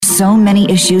so many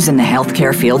issues in the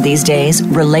healthcare field these days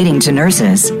relating to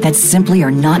nurses that simply are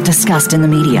not discussed in the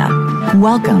media.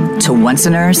 Welcome to Once a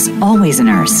Nurse, Always a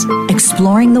Nurse,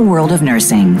 exploring the world of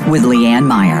nursing with Leanne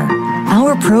Meyer.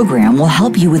 Our program will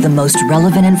help you with the most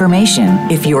relevant information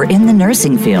if you're in the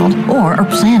nursing field or are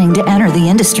planning to enter the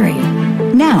industry.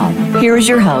 Now, here is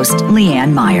your host,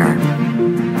 Leanne Meyer.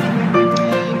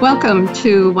 Welcome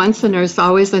to Once a Nurse,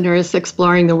 Always a Nurse,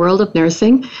 exploring the world of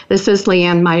nursing. This is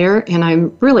Leanne Meyer, and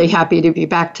I'm really happy to be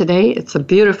back today. It's a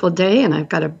beautiful day, and I've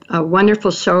got a wonderful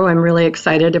show I'm really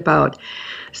excited about.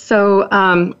 So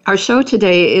our show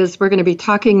today is we're going to be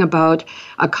talking about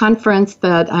a conference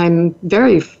that I'm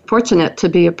very fortunate to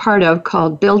be a part of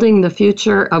called Building the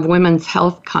Future of Women's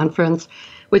Health Conference,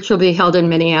 which will be held in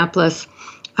Minneapolis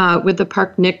with the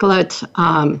Park Nicollet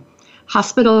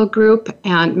Hospital Group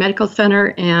and Medical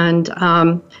Center. And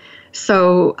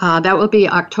so that will be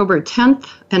October 10th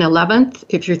and 11th.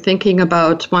 If you're thinking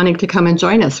about wanting to come and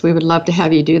join us, we would love to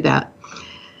have you do that.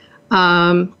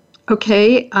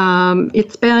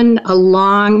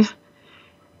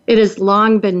 It has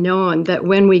long been known that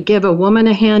when we give a woman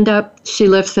a hand up, she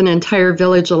lifts an entire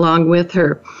village along with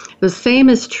her. The same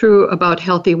is true about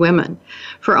healthy women.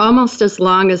 For almost as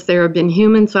long as there have been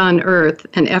humans on Earth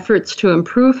and efforts to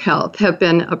improve health have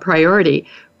been a priority,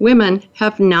 women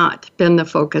have not been the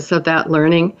focus of that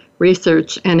learning,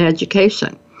 research, and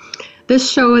education. This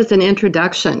show is an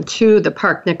introduction to the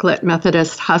Park Nicollet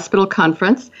Methodist Hospital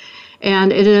Conference,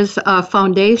 and it is a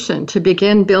foundation to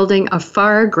begin building a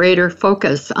far greater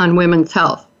focus on women's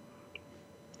health.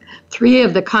 3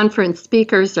 of the conference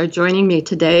speakers are joining me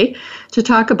today to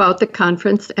talk about the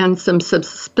conference and some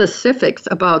specifics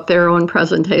about their own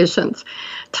presentations.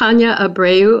 Tanya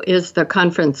Abreu is the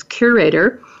conference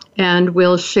curator and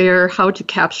will share how to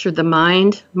capture the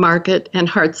mind, market, and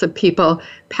hearts of people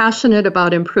passionate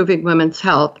about improving women's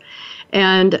health.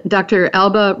 And Dr.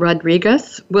 Alba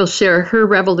Rodriguez will share her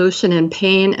revolution in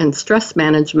pain and stress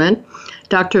management.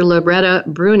 Dr. Loretta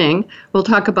Bruening will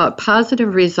talk about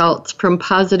positive results from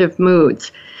positive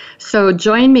moods. So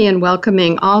join me in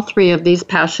welcoming all 3 of these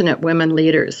passionate women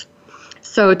leaders.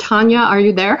 So Tanya, are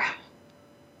you there?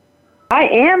 I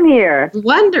am here.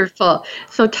 Wonderful.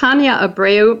 So Tanya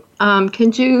Abreu,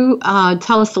 can you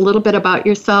tell us a little bit about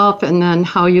yourself and then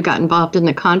how you got involved in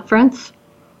the conference?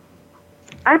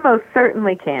 I most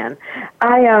certainly can.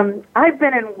 I've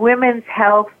been in women's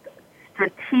health,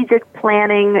 strategic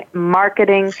planning,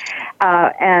 marketing,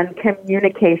 and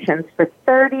communications for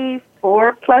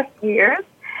 34 plus years.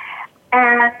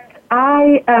 And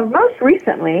most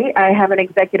recently, I have an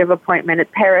executive appointment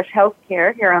at Parish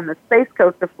Healthcare here on the Space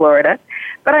Coast of Florida.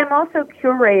 But I'm also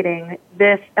curating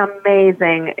this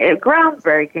amazing,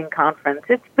 groundbreaking conference.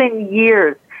 It's been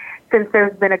years since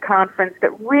there's been a conference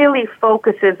that really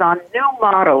focuses on new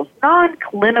models,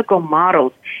 non-clinical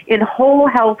models in whole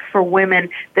health for women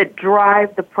that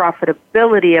drive the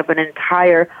profitability of an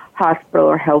entire hospital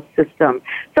or health system.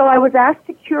 So I was asked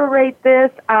to curate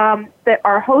this. That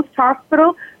our host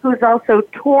hospital, who's also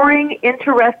touring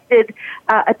interested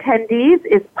attendees,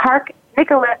 is Park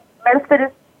Nicollet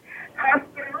Methodist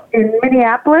Hospital in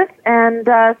Minneapolis. And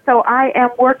so I am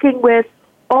working with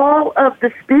all of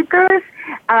the speakers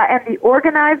and the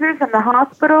organizers and the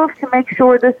hospitals to make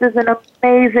sure this is an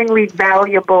amazingly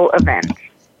valuable event.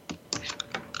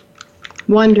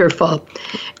 Wonderful.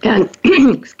 And,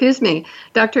 excuse me,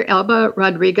 Dr. Alba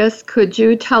Rodriguez, could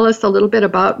you tell us a little bit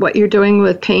about what you're doing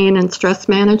with pain and stress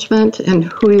management and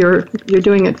who you're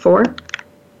doing it for?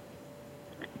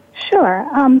 Sure.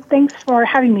 Thanks for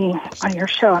having me on your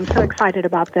show. I'm so excited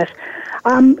about this.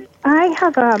 I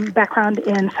have a background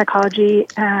in psychology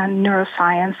and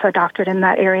neuroscience, a doctorate in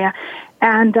that area.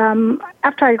 And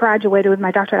after I graduated with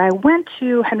my doctorate, I went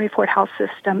to Henry Ford Health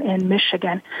System in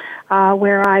Michigan,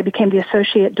 where I became the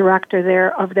associate director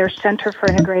there of their Center for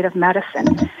Integrative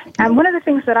Medicine. And one of the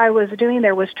things that I was doing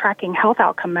there was tracking health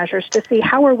outcome measures to see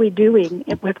how are we doing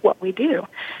with what we do.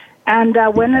 And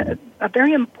when a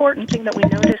very important thing that we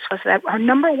noticed was that our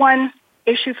number one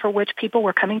issue for which people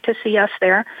were coming to see us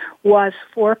there was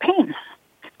for pain,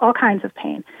 all kinds of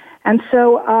pain. And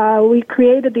so we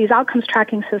created these outcomes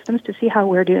tracking systems to see how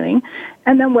we're doing.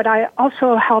 And then what I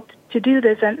also helped to do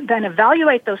is then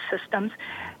evaluate those systems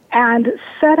and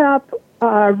set up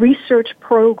research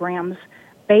programs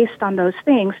based on those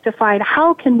things to find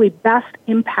how can we best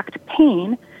impact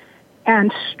pain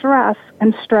and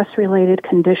stress-related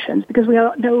conditions, because we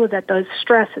all know that those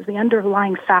stress is the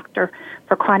underlying factor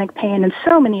for chronic pain and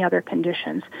so many other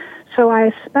conditions. So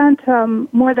I spent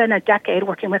more than a decade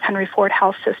working with Henry Ford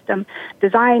Health System,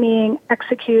 designing,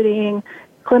 executing,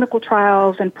 clinical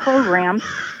trials and programs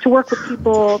to work with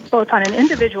people both on an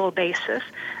individual basis,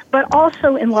 but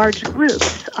also in large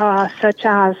groups, such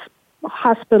as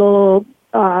hospital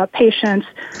patients,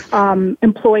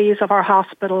 employees of our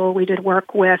hospital. We did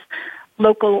work with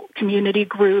local community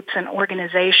groups and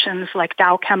organizations like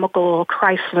Dow Chemical,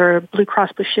 Chrysler, Blue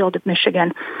Cross Blue Shield of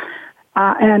Michigan,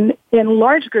 and in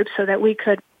large groups so that we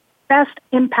could best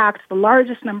impact the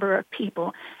largest number of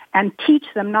people and teach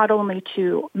them not only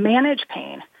to manage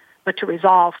pain, but to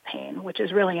resolve pain, which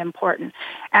is really important.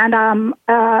 And I'm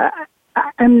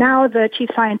now the Chief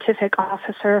Scientific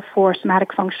Officer for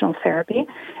Somatic Functional Therapy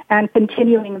and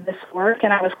continuing this work.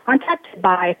 And I was contacted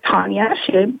by Tanya.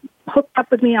 She hooked up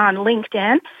with me on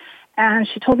LinkedIn, and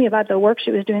she told me about the work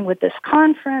she was doing with this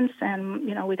conference. And,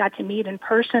 we got to meet in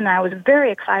person. I was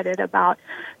very excited about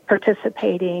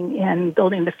participating in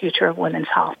building the future of women's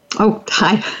health. Oh,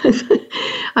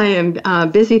 I am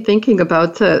busy thinking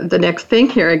about the next thing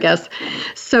here, I guess.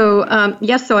 So,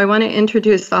 so I want to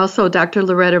introduce also Dr.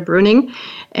 Loretta Bruening.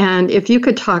 And if you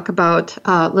could talk about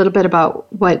a little bit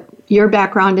about what your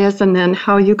background is and then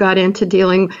how you got into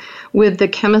dealing with the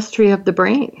chemistry of the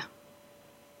brain.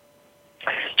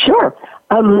 Sure.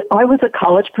 I was a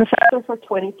college professor for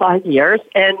 25 years,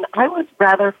 and I was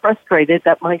rather frustrated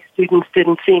that my students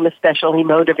didn't seem especially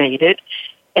motivated,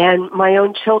 and my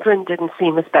own children didn't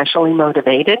seem especially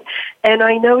motivated. And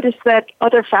I noticed that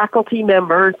other faculty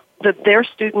members, that their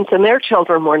students and their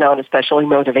children were not especially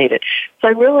motivated. So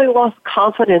I really lost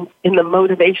confidence in the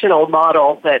motivational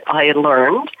model that I had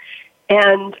learned,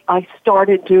 and I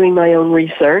started doing my own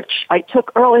research. I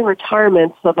took early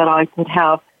retirement so that I could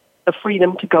have the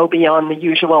freedom to go beyond the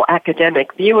usual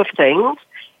academic view of things.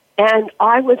 And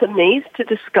I was amazed to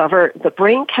discover the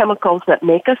brain chemicals that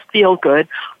make us feel good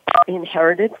are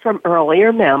inherited from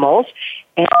earlier mammals.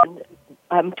 And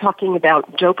I'm talking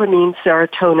about dopamine,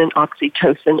 serotonin,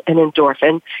 oxytocin, and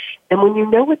endorphin. And when you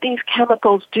know what these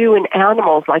chemicals do in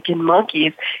animals, like in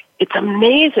monkeys, it's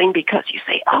amazing because you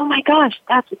say, oh my gosh,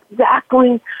 that's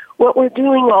exactly what we're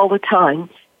doing all the time.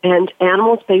 And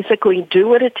animals basically do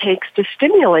what it takes to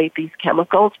stimulate these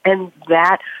chemicals, and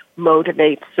that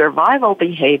motivates survival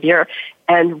behavior.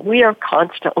 And we are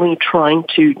constantly trying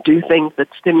to do things that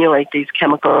stimulate these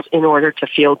chemicals in order to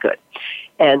feel good.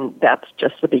 And that's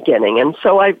just the beginning. And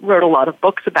so I wrote a lot of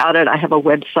books about it. I have a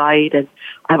website, and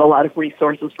I have a lot of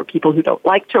resources for people who don't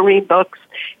like to read books.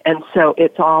 And so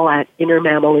it's all at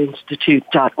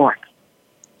innermammalinstitute.org.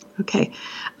 Okay.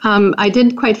 I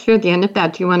didn't quite hear the end of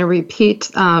that. Do you want to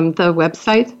repeat the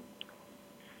website?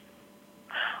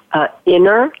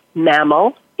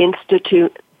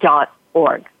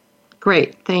 Innermammalinstitute.org.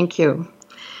 Great. Thank you.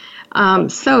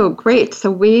 So great. So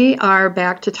we are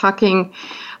back to talking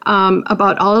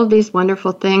about all of these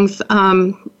wonderful things.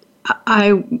 Tanya,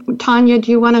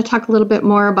 do you want to talk a little bit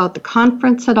more about the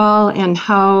conference at all and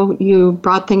how you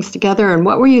brought things together, and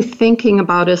what were you thinking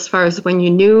about as far as when you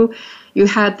knew you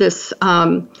had this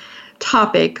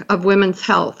topic of women's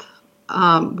health?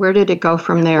 Where did it go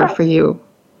from there for you?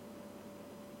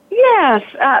 Yes,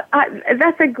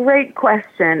 that's a great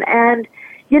question. And,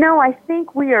 I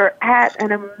think we are at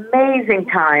an amazing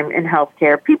time in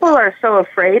healthcare. People are so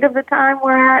afraid of the time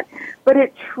we're at, but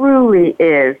it truly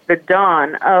is the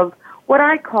dawn of what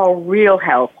I call real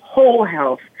health, whole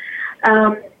health.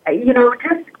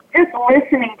 Just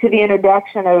listening to the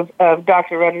introduction of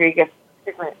Dr. Rodriguez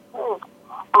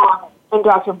and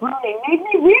Dr. Bruening made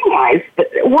me realize that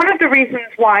one of the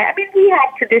reasons why, we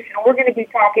have traditional, we're going to be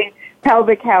talking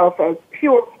pelvic health as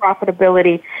pure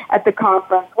profitability at the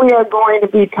conference. We are going to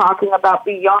be talking about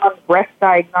beyond breast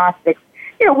diagnostics.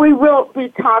 We will be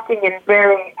talking in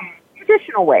very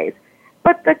traditional ways.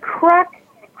 But the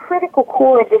critical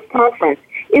core of this conference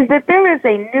is that there is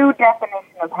a new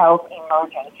definition of health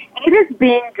emerging, and it is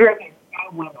being driven by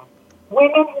women.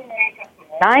 Women who make up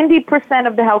 90%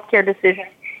 of the healthcare decisions,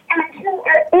 and who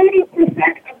are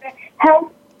 80% of the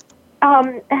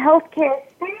healthcare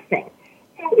staffing.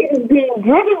 So it is being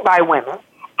driven by women,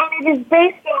 and it is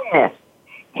based on this.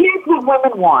 Here's what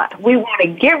women want. We want to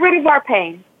get rid of our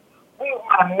pain. We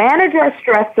want to manage our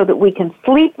stress so that we can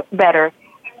sleep better.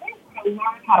 And we want to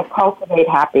learn how to cultivate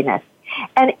happiness.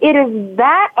 And it is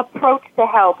that approach to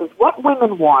health is what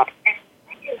women want. And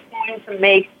it is going to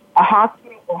make a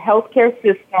hospital or healthcare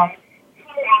system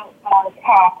on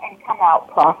top and come out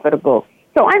profitable.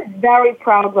 So I'm very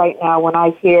proud right now when I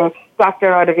hear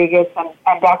Dr. Rodriguez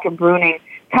and Dr. Bruening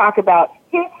talk about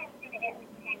here's how you're going to get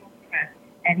rid of stress,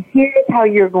 and here's how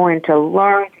you're going to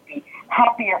learn to be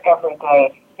happier every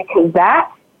day. Because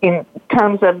that, in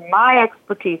terms of my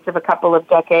expertise of a couple of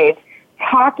decades,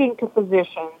 talking to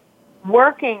physicians,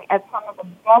 working at some of the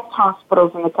best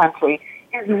hospitals in the country,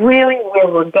 is really where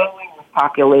we're going with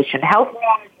population health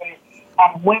management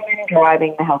and women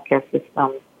driving the healthcare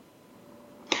system.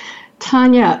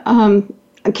 Tanya,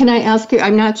 can I ask you,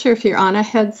 I'm not sure if you're on a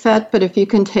headset, but if you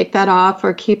can take that off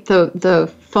or keep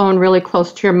the phone really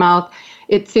close to your mouth.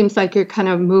 It seems like you're kind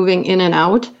of moving in and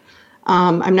out.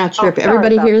 I'm not sure if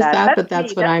everybody hears that, but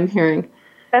that's what I'm hearing.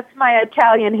 That's my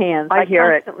Italian hands. I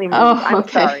hear it. Move. Oh, okay.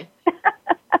 I'm sorry.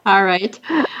 All right.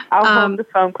 I'll hold the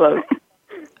phone close.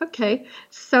 Okay.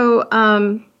 So,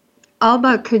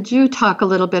 Alba, could you talk a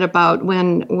little bit about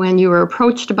when you were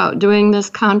approached about doing this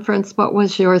conference? What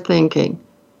was your thinking?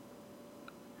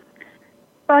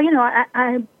 Well,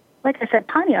 I like I said,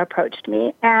 Tanya approached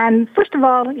me, and first of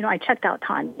all, I checked out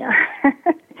Tanya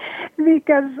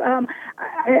because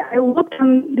I looked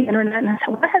on the internet and I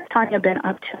said, what has Tanya been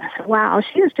up to? I said, wow,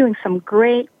 she is doing some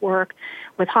great work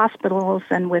with hospitals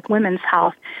and with women's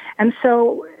health. And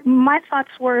so my thoughts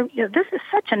were, this is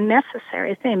such a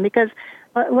necessary thing because,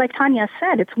 like Tanya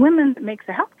said, it's women that make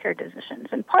the healthcare decisions.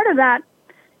 And part of that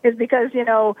is because,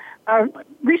 a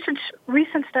recent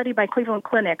study by Cleveland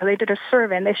Clinic, they did a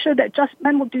survey, and they showed that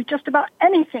men will do just about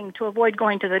anything to avoid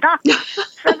going to the doctor.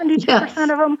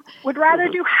 72% of them would rather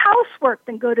do housework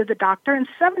than go to the doctor, and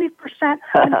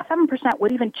 7%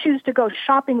 would even choose to go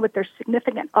shopping with their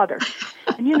significant other.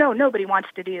 And nobody wants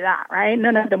to do that, right?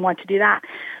 None of them want to do that.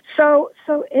 So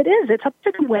it's up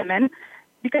to the women,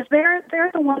 because they're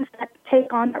the ones that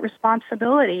take on the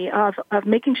responsibility of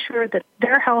making sure that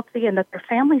they're healthy and that their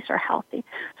families are healthy.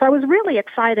 So I was really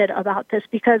excited about this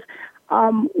because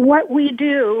what we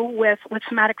do with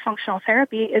somatic functional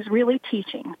therapy is really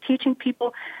teaching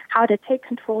people how to take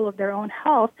control of their own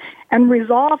health and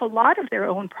resolve a lot of their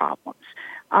own problems,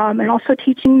 and also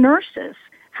teaching nurses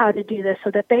how to do this so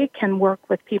that they can work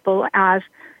with people as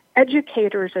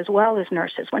educators as well as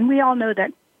nurses, when we all know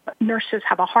that nurses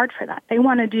have a heart for that. They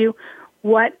want to do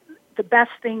what the best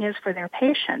thing is for their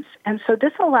patients. And so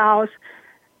this allows,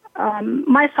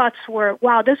 my thoughts were,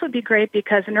 wow, this would be great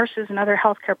because nurses and other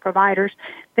healthcare providers,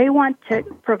 they want to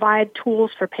provide tools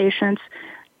for patients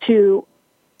to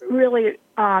really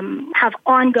have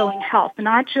ongoing health,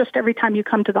 not just every time you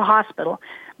come to the hospital,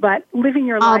 but living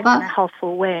your life in a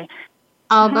healthful way.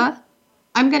 Alba,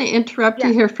 I'm going to interrupt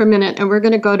you here for a minute, and we're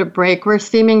going to go to break. We're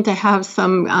seeming to have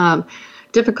some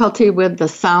difficulty with the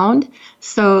sound.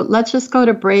 So let's just go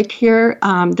to break here.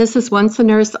 This is Once a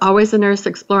Nurse, Always a Nurse,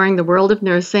 Exploring the World of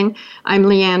Nursing. I'm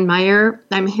Leanne Meyer.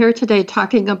 I'm here today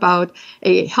talking about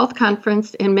a health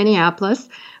conference in Minneapolis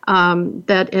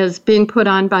that is being put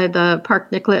on by the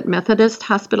Park Nicollet Methodist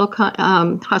hospital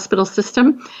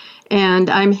system. And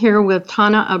I'm here with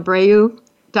Tanya Abreu,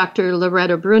 Dr.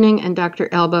 Loretta Bruening, and Dr.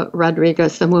 Alba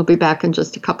Rodriguez, and we'll be back in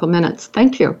just a couple minutes.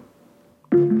 Thank you.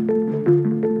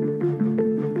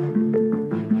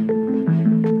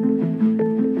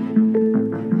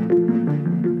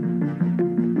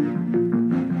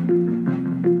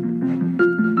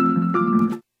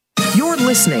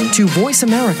 Listening to Voice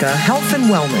America Health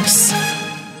and Wellness.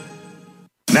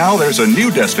 Now there's a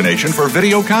new destination for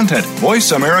video content,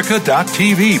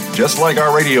 voiceamerica.tv, just like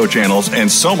our radio channels and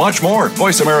so much more.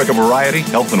 Voice America Variety,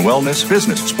 Health and Wellness,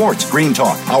 Business, Sports, Green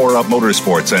Talk, Power Up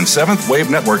Motorsports, and Seventh Wave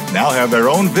Network now have their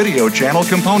own video channel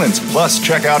components. Plus,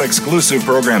 check out exclusive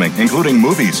programming, including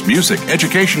movies, music,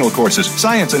 educational courses,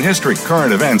 science and history,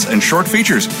 current events, and short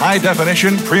features.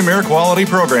 High-definition, premier quality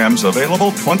programs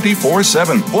available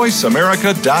 24/7.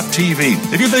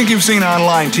 VoiceAmerica.tv. If you think you've seen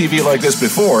online TV like this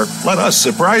before, let us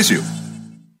surprise you.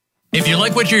 If you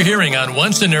like what you're hearing on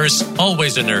Once a Nurse,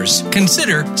 Always a Nurse,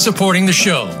 consider supporting the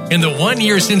show. In the 1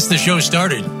 year since the show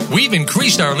started, we've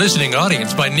increased our listening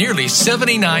audience by nearly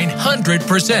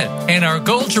 7,900%, and our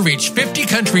goal to reach 50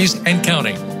 countries and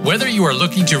counting. Whether you are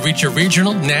looking to reach a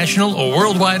regional, national, or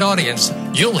worldwide audience,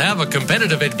 you'll have a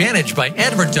competitive advantage by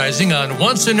advertising on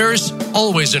Once a Nurse,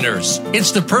 Always a Nurse.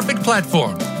 It's the perfect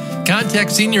platform.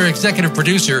 Contact Senior Executive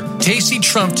Producer Tacey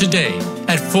Trump today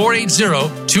at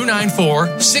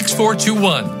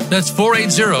 480-294-6421. That's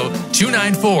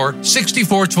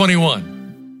 480-294-6421.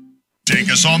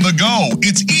 Take us on the go.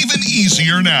 It's even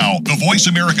easier now. The Voice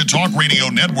America Talk Radio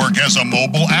Network has a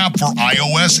mobile app for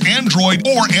iOS, Android,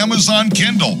 or Amazon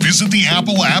Kindle. Visit the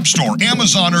Apple App Store,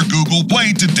 Amazon, or Google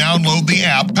Play to download the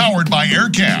app powered by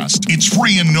Aircast. It's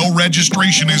free and no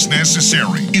registration is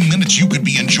necessary. In minutes, you could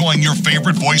be enjoying your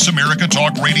favorite Voice America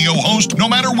Talk Radio host no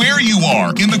matter where you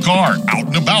are, in the car, out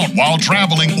and about, while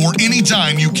traveling, or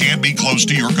anytime you can't be close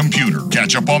to your computer.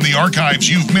 Catch up on the archives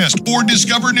you've missed or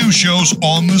discover new shows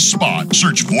on the spot.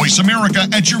 Search Voice America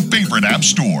at your favorite app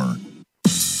store.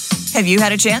 Have you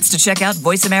had a chance to check out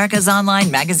Voice America's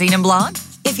online magazine and blog?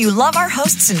 If you love our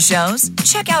hosts and shows,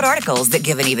 check out articles that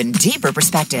give an even deeper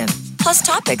perspective, plus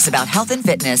topics about health and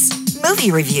fitness,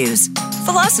 movie reviews,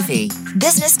 philosophy,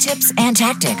 business tips and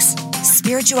tactics,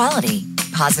 spirituality,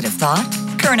 positive thought,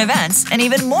 current events, and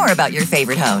even more about your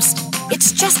favorite host.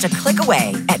 It's just a click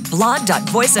away at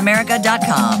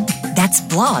blog.voiceamerica.com. That's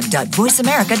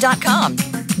blog.voiceamerica.com.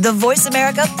 The Voice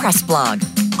America Press Blog.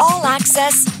 All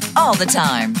access, all the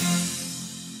time.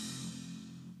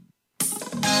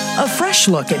 A fresh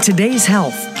look at today's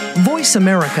health. Voice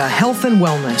America Health and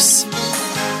Wellness.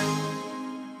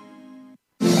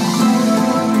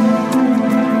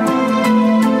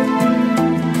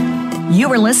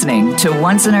 You are listening to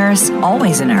Once a Nurse,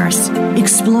 Always a Nurse,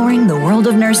 exploring the world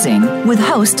of nursing with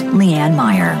host Leanne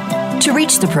Meyer. To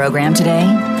reach the program today,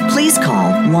 please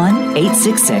call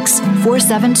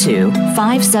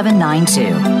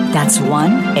 1-866-472-5792. That's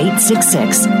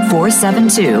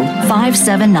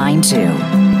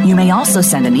 1-866-472-5792. You may also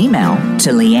send an email to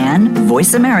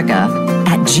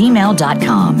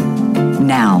leannevoiceamerica@gmail.com.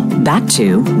 Now, back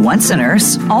to Once a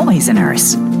Nurse, Always a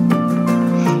Nurse.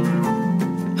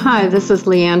 Hi, this is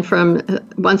Leanne from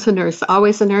Once a Nurse,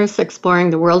 Always a Nurse, exploring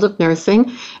the world of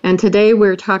nursing. And today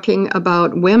we're talking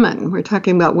about women. We're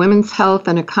talking about women's health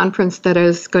and a conference that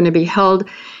is going to be held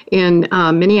in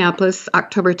Minneapolis,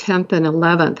 October 10th and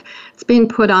 11th. It's being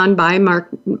put on by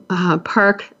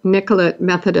Park Nicollet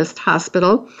Methodist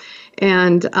Hospital.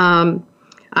 And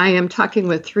I am talking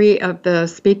with three of the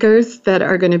speakers that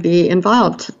are going to be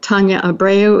involved. Tanya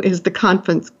Abreu is the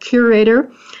Conference Curator.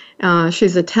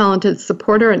 She's a talented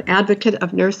supporter and advocate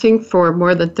of nursing for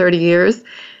more than 30 years.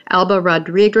 Alba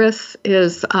Rodriguez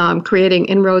is creating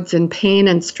inroads in pain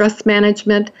and stress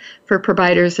management for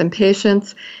providers and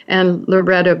patients. And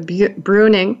Loretta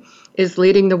Bruening is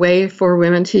leading the way for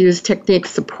women to use techniques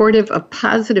supportive of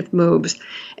positive moves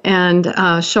and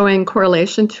showing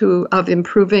correlation of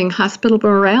improving hospital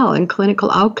morale and clinical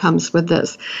outcomes with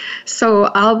this. So,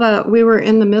 Alba, we were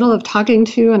in the middle of talking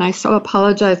to you, and I so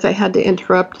apologize I had to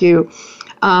interrupt you.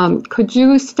 Could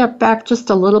you step back just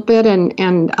a little bit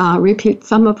and repeat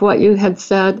some of what you had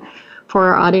said for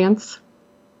our audience?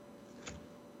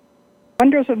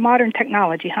 Wonders of modern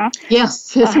technology, huh?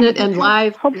 Yes, isn't it? And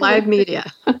live media.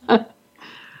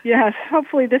 Yes,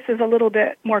 hopefully this is a little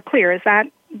bit more clear. Is that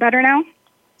better now?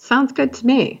 Sounds good to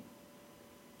me.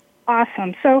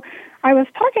 Awesome. So I was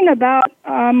talking about,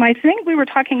 I think we were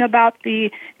talking about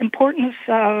the importance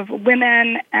of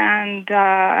women and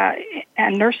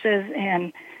nurses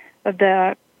and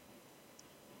the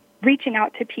reaching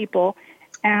out to people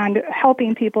and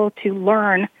helping people to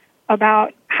learn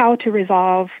about how to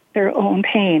resolve their own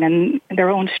pain and their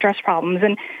own stress problems.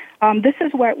 And this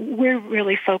is what we're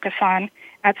really focused on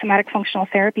at Somatic Functional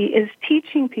Therapy, is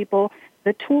teaching people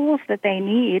the tools that they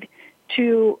need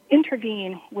to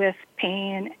intervene with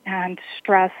pain and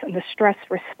stress and the stress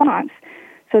response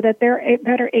so that they're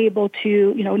better able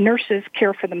to, nurses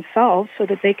care for themselves so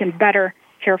that they can better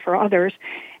care for others,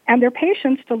 and their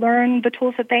patients to learn the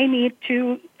tools that they need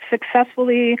to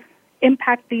successfully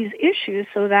impact these issues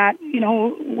so that,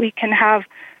 we can have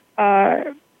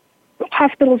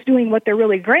hospitals doing what they're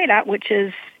really great at, which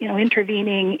is,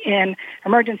 intervening in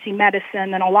emergency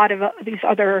medicine and a lot of these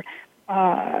other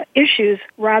issues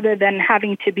rather than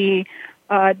having to be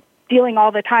dealing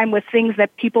all the time with things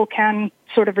that people can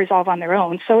sort of resolve on their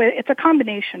own. So it's a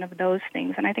combination of those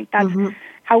things, and I think that's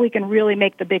how we can really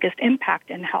make the biggest impact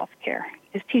in healthcare,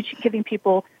 is giving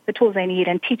people the tools they need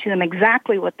and teaching them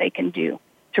exactly what they can do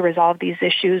to resolve these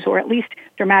issues or at least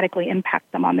dramatically impact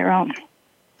them on their own.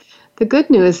 The good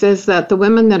news is that the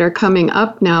women that are coming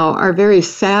up now are very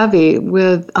savvy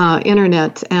with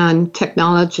internet and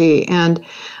technology, and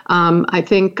I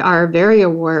think are very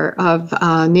aware of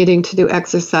needing to do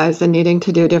exercise and needing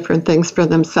to do different things for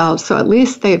themselves. So at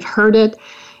least they've heard it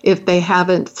if they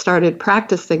haven't started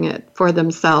practicing it for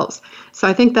themselves. So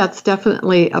I think that's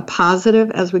definitely a positive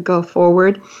as we go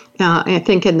forward. I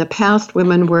think in the past,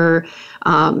 women were,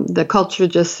 the culture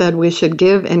just said we should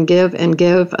give and give and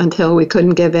give until we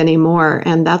couldn't give anymore.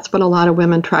 And that's what a lot of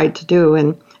women tried to do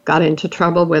and got into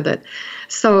trouble with it.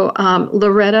 So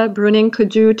Loretta Bruening,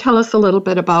 could you tell us a little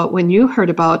bit about when you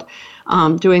heard about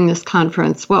doing this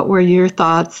conference? What were your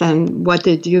thoughts and what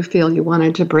did you feel you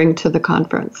wanted to bring to the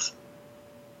conference?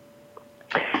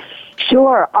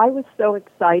 Sure. I was so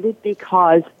excited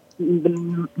because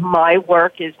my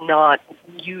work is not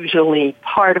usually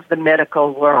part of the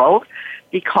medical world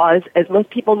because, as most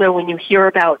people know, when you hear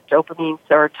about dopamine,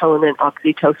 serotonin,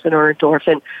 oxytocin, or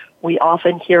endorphin, we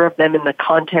often hear of them in the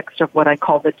context of what I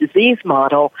call the disease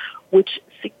model, which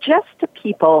suggests to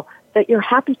people that your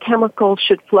happy chemicals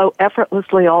should flow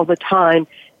effortlessly all the time,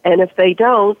 and if they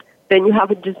don't, then you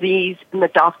have a disease and the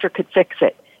doctor could fix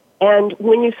it. And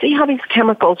when you see how these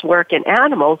chemicals work in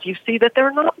animals, you see that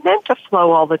they're not meant to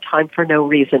flow all the time for no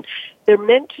reason. They're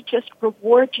meant to just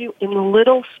reward you in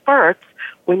little spurts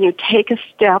when you take a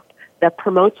step that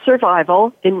promotes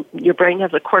survival. And your brain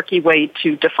has a quirky way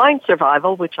to define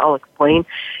survival, which I'll explain.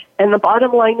 And the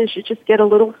bottom line is you just get a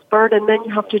little spurt and then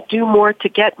you have to do more to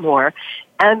get more.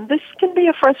 And this can be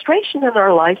a frustration in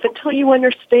our life until you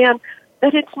understand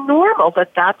that it's normal,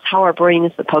 that that's how our brain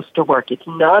is supposed to work. It's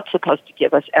not supposed to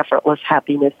give us effortless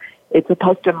happiness. It's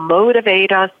supposed to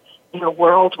motivate us in a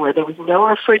world where there was no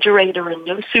refrigerator and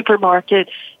no supermarket,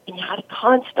 and you had to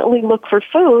constantly look for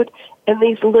food, and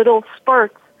these little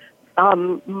spurts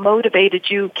motivated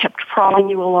you, kept prodding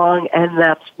you along, and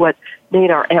that's what made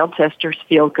our ancestors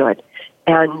feel good.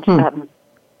 And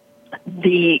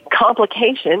the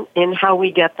complication in how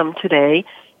we get them today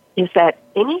is that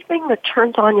anything that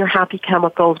turns on your happy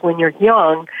chemicals when you're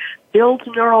young builds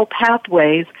neural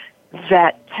pathways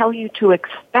that tell you to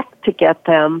expect to get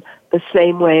them the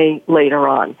same way later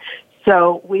on.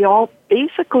 So we all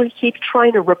basically keep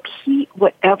trying to repeat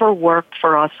whatever worked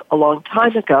for us a long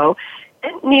time ago.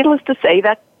 And needless to say,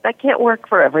 that can't work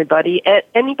for everybody,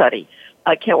 anybody.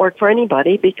 It can't work for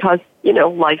anybody because,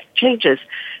 life changes.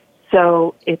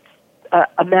 So it's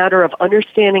a matter of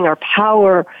understanding our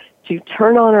power to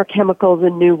turn on our chemicals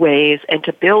in new ways and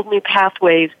to build new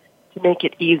pathways to make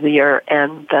it easier.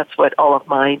 And that's what all of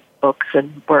my books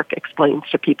and work explains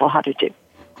to people how to do.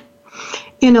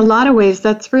 In a lot of ways,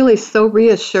 that's really so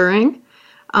reassuring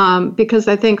because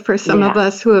I think for some of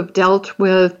us who have dealt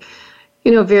with,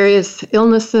 various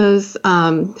illnesses,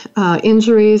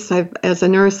 injuries. As a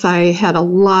nurse, I had a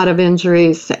lot of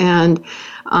injuries, and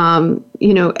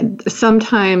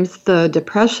sometimes the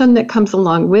depression that comes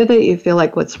along with it. You feel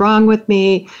like, what's wrong with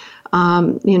me?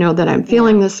 That I'm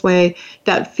feeling this way.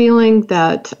 That feeling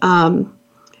that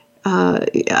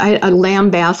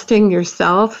lambasting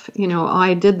yourself.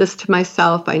 I did this to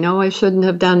myself. I know I shouldn't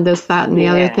have done this, that, and the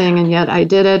other thing, and yet I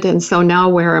did it. And so now,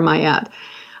 where am I at?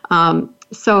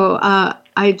 So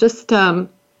I just,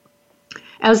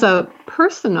 as a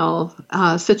personal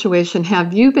situation,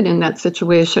 have you been in that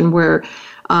situation where,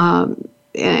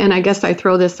 and I guess I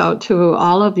throw this out to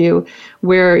all of you,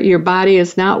 where your body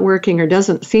is not working or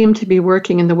doesn't seem to be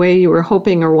working in the way you were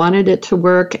hoping or wanted it to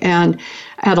work, and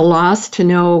at a loss to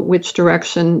know which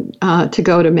direction to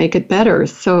go to make it better.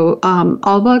 So,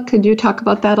 Alba, could you talk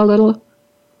about that a little?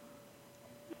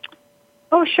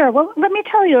 Oh, sure. Well, let me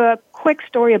tell you a quick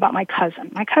story about my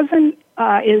cousin. My cousin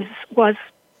was,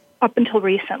 up until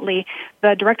recently,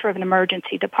 the director of an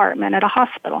emergency department at a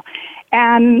hospital.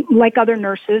 And like other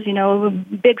nurses,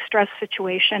 big stress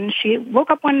situation, she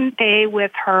woke up one day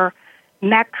with her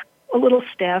neck a little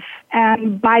stiff,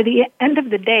 and by the end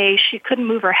of the day, she couldn't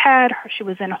move her head. She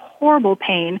was in horrible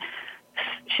pain.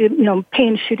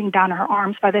 Pain shooting down her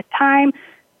arms. By the time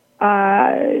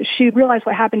she realized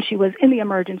what happened, she was in the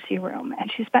emergency room,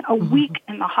 and she spent a week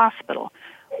in the hospital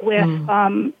with,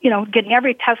 getting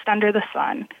every test under the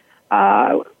sun,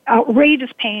 outrageous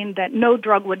pain that no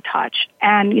drug would touch.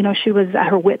 And, she was at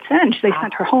her wit's end. They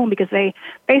sent her home because they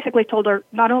basically told her,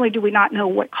 not only do we not know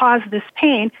what caused this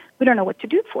pain, we don't know what to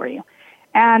do for you.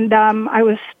 And I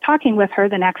was talking with her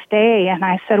the next day, and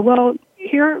I said, well,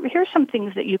 here's some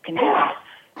things that you can do.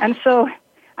 And so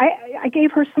I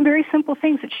gave her some very simple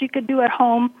things that she could do at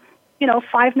home,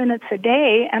 5 minutes a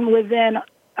day, and within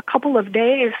a couple of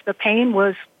days, the pain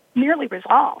was nearly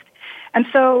resolved. And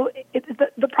so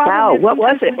the problem is... Wow, what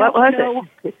was it? Well,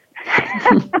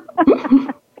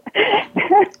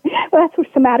 that's with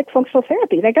somatic functional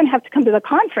therapy. They're going to have to come to the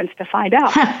conference to find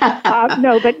out.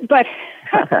 But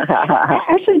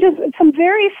actually just some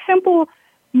very simple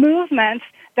movements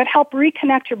that help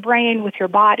reconnect your brain with your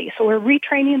body. So we're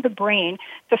retraining the brain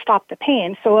to stop the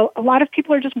pain. So a lot of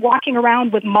people are just walking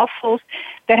around with muscles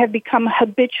that have become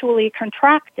habitually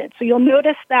contracted. So you'll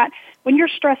notice that when you're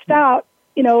stressed out,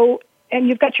 and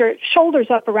you've got your shoulders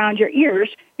up around your ears,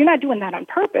 you're not doing that on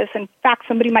purpose. In fact,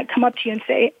 somebody might come up to you and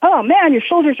say, oh man, your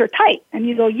shoulders are tight. And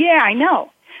you go, yeah, I know.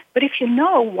 But if you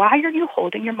know, why are you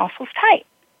holding your muscles tight?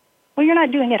 Well, you're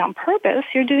not doing it on purpose.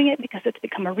 You're doing it because it's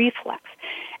become a reflex.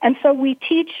 And so we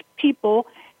teach people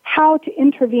how to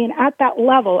intervene at that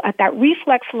level, at that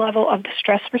reflex level of the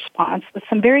stress response with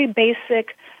some very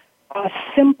basic,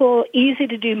 simple,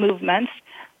 easy-to-do movements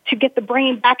to get the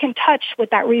brain back in touch with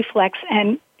that reflex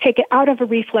and take it out of a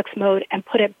reflex mode and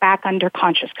put it back under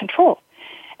conscious control.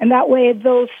 And that way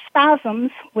those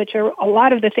spasms, which are a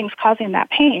lot of the things causing that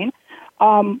pain,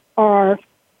 are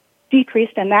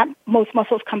decreased, and that most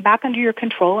muscles come back under your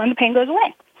control and the pain goes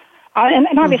away.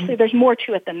 And obviously there's more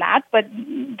to it than that, but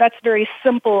that's a very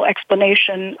simple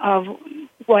explanation of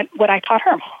what I taught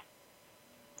her.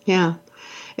 Yeah.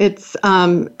 It's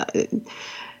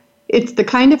the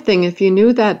kind of thing, if you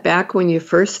knew that back when you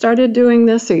first started doing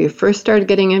this or you first started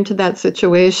getting into that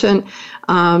situation,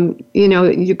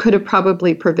 you could have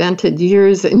probably prevented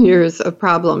years and years of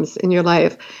problems in your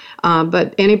life.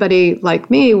 But anybody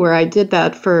like me, where I did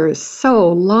that for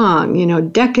so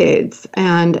long, decades,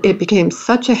 and it became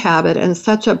such a habit and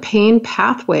such a pain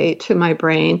pathway to my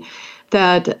brain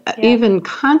that even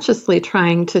consciously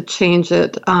trying to change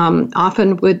it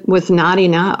often was not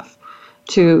enough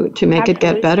to make it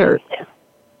get better.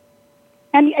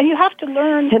 And you have to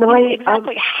learn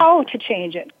exactly how to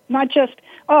change it, not just,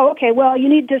 you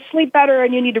need to sleep better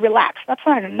and you need to relax. That's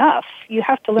not enough. You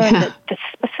have to learn the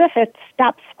specific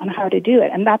steps on how to do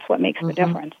it, and that's what makes the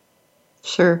difference.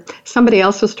 Sure. Somebody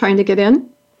else was trying to get in?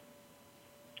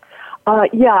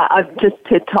 Just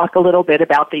to talk a little bit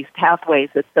about these pathways.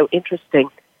 It's so interesting.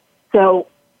 So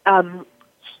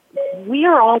we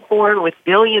are all born with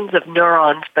billions of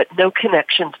neurons, but no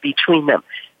connections between them.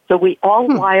 So we all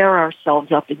wire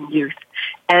ourselves up in youth.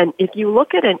 And if you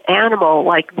look at an animal,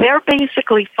 they're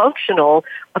basically functional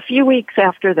a few weeks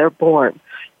after they're born.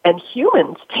 And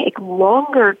humans take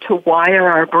longer to wire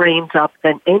our brains up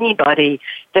than any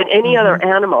other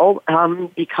animal,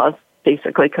 because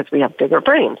we have bigger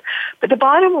brains. But the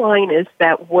bottom line is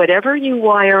that whatever you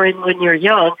wire in when you're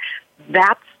young,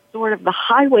 that's sort of the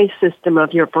highway system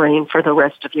of your brain for the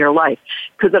rest of your life.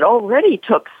 Because it already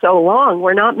took so long,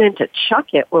 we're not meant to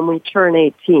chuck it when we turn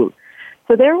 18.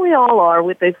 So there we all are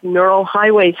with this neural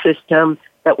highway system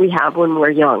that we have when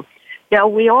we're young. Now,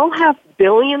 we all have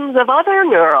billions of other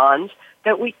neurons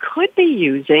that we could be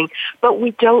using, but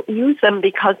we don't use them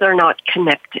because they're not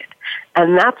connected.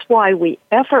 And that's why we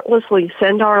effortlessly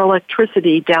send our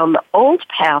electricity down the old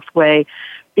pathway,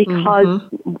 because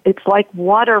it's like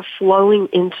water flowing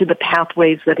into the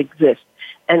pathways that exist.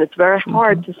 And it's very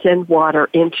hard to send water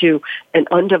into an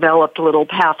undeveloped little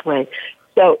pathway.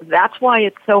 So that's why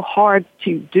it's so hard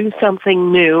to do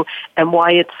something new and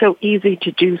why it's so easy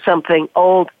to do something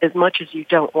old as much as you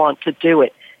don't want to do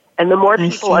it. And the more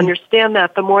people understand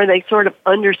that, the more they sort of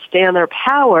understand their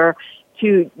power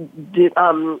to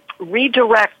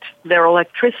redirect their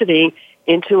electricity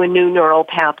into a new neural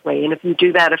pathway. And if you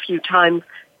do that a few times,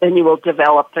 then you will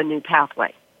develop the new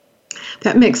pathway.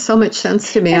 That makes so much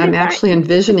sense to me. I'm actually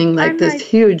envisioning this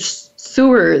huge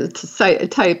sewer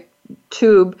type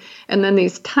tube, and then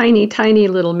these tiny, tiny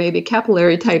little maybe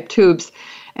capillary type tubes,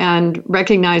 and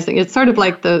recognizing it's sort of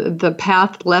like the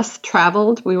path less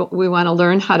traveled. We want to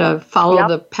learn how to follow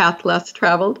the path less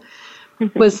traveled.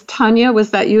 Was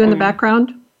that you in the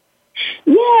background?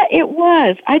 Yeah, it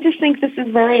was. I just think this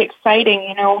is very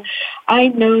exciting. I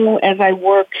know as I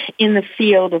work in the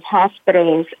field of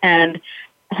hospitals and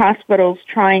hospitals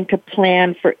trying to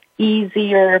plan for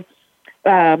easier,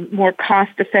 more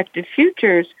cost-effective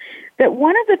futures, that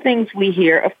one of the things we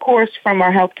hear, of course, from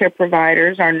our healthcare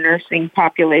providers, our nursing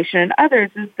population, and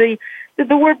others, is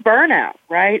the word burnout,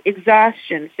 right?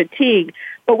 Exhaustion, fatigue.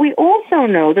 But we also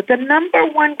know that the number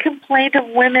one complaint of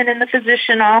women in the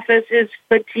physician office is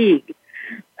fatigue.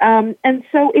 And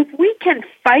so if we can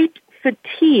fight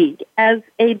fatigue as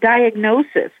a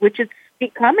diagnosis, which it's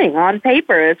becoming on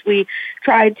paper as we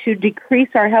try to decrease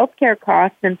our healthcare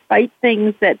costs and fight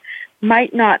things that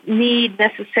might not need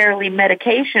necessarily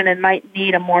medication and might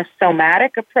need a more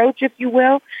somatic approach, if you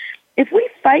will. If we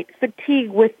fight fatigue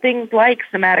with things like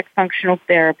somatic functional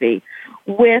therapy,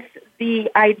 with the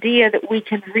idea that we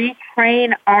can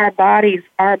retrain our bodies,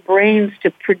 our brains to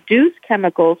produce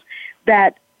chemicals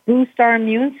that boost our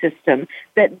immune system,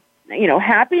 that,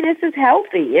 happiness is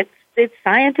healthy. It's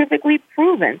scientifically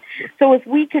proven. So if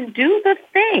we can do the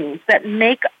things that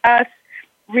make us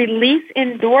release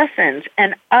endorphins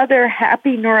and other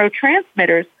happy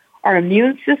neurotransmitters, our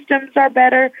immune systems are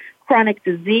better, chronic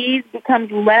disease becomes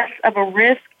less of a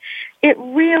risk. It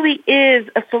really is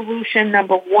a solution,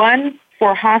 number one,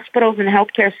 for hospitals and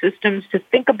healthcare systems to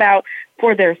think about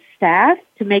for their staff,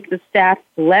 to make the staff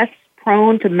less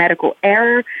prone to medical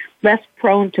error, less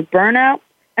prone to burnout.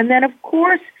 And then, of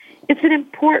course, it's an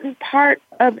important part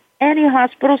of any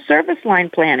hospital service line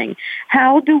planning.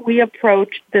 How do we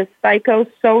approach the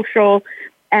psychosocial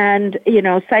and,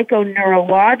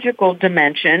 psychoneurological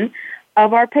dimension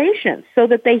of our patients so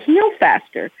that they heal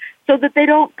faster, so that they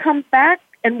don't come back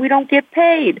and we don't get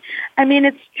paid? I mean,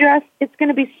 it's going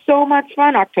to be so much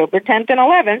fun October 10th and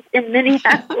 11th in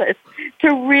Minneapolis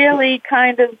to really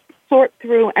kind of sort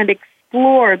through and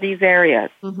explore these areas.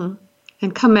 Mm-hmm.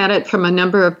 and come at it from a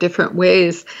number of different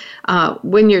ways.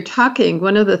 When you're talking,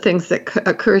 one of the things that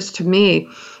occurs to me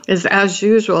is, as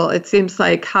usual, it seems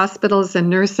like hospitals and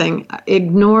nursing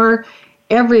ignore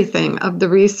everything of the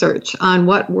research on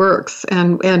what works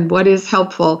and what is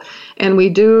helpful. And we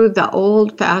do the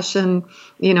old-fashioned,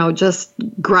 just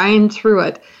grind through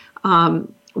it.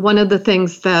 One of the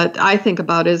things that I think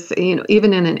about is,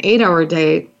 even in an 8-hour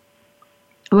day,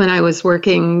 when I was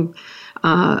working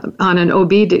on an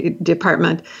OB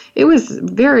department, it was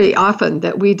very often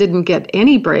that we didn't get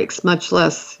any breaks, much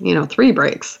less, 3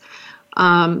 breaks.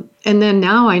 And then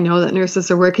now I know that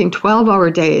nurses are working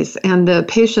 12-hour days, and the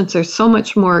patients are so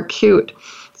much more acute.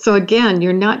 So again,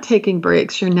 you're not taking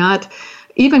breaks. You're not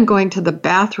even going to the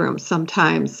bathroom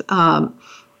sometimes.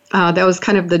 That was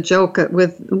kind of the joke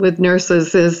with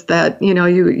nurses, is that,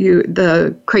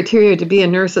 the criteria to be a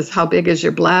nurse is how big is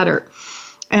your bladder.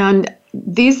 And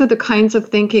these are the kinds of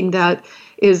thinking that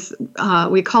is,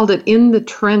 we called it in the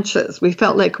trenches. We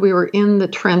felt like we were in the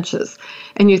trenches.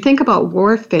 And you think about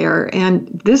warfare, and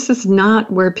this is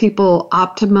not where people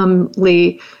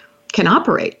optimally can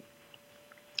operate.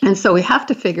 And so we have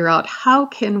to figure out, how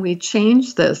can we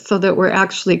change this so that we're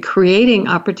actually creating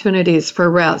opportunities for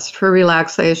rest, for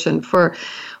relaxation, for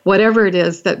whatever it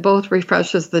is that both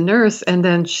refreshes the nurse, and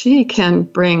then she can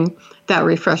bring that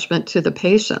refreshment to the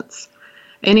patients.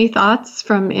 Any thoughts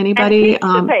from anybody? And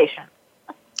teach the patient.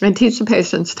 And teach the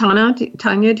patients.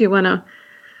 Tanya, do you want to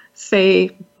say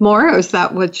more, or is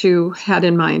that what you had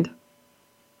in mind?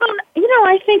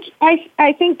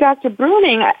 I think Dr.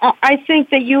 Bruening, I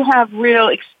think that you have real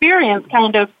experience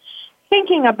kind of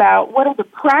thinking about what are the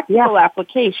practical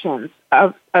applications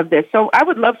of this. So I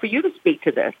would love for you to speak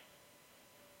to this.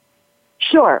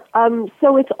 Sure.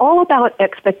 So it's all about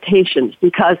expectations,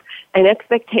 because an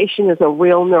expectation is a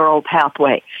real neural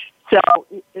pathway. So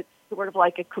it's sort of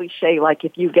like a cliche, like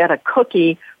if you get a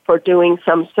cookie for doing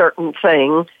some certain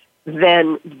thing,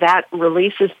 then that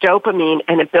releases dopamine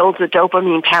and it builds a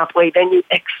dopamine pathway. Then you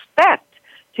expect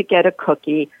to get a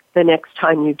cookie the next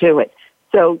time you do it.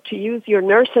 So to use your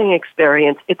nursing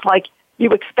experience, it's like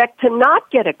you expect to not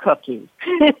get a cookie.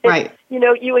 Right.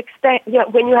 You expect,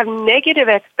 when you have negative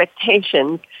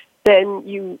expectations, then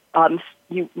you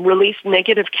release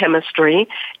negative chemistry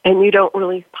and you don't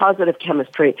release positive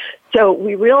chemistry. So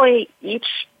we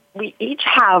each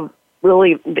have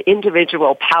really the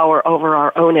individual power over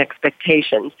our own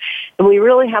expectations. And we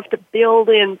really have to build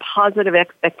in positive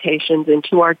expectations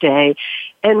into our day.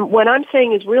 And what I'm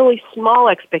saying is really small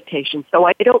expectations. So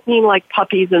I don't mean like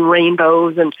puppies and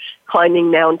rainbows and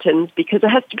climbing mountains, because it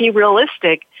has to be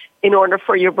realistic in order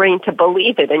for your brain to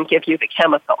believe it and give you the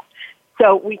chemical.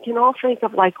 So we can all think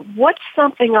of like, what's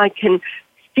something I can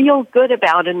feel good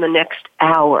about in the next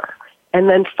hour? And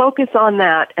then focus on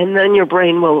that, and then your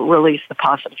brain will release the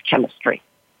positive chemistry.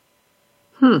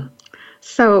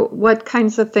 So what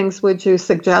kinds of things would you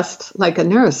suggest, like a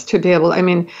nurse, to be able,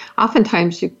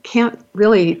 oftentimes you can't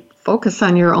really focus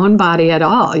on your own body at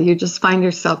all. You just find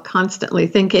yourself constantly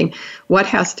thinking what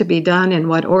has to be done, in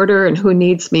what order, and who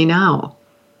needs me now.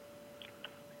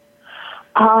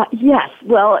 Yes.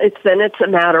 Well, it's a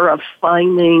matter of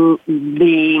finding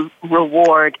the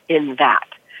reward in that.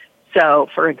 So,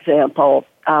 for example,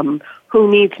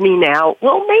 who needs me now?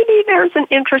 Well, maybe there's an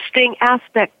interesting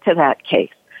aspect to that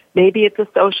case. Maybe it's a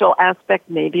social aspect,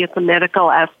 maybe it's a medical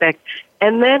aspect.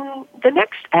 And then the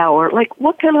next hour, like,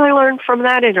 what can I learn from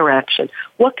that interaction?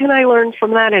 What can I learn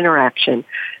from that interaction?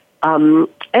 And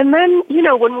then,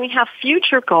 when we have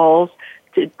future goals,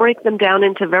 to break them down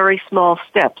into very small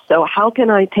steps. So how can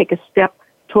I take a step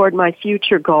toward my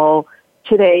future goal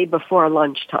today before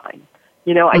lunchtime?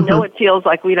 I know it feels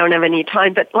like we don't have any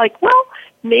time, but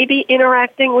maybe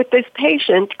interacting with this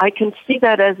patient, I can see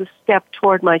that as a step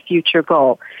toward my future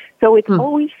goal. So it's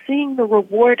always seeing the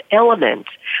reward element.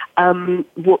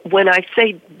 When I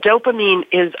say dopamine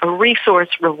is a resource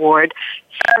reward,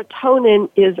 serotonin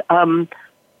is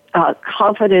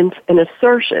confidence and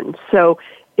assertion. So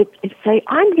it's say,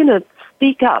 I'm going to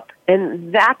speak up,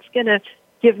 and that's going to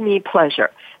give me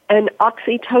pleasure. And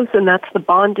oxytocin, that's the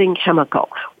bonding chemical.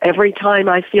 Every time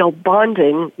I feel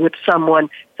bonding with someone,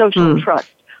 social trust,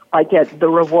 I get the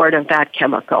reward of that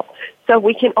chemical. So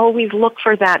we can always look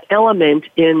for that element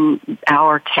in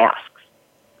our tasks.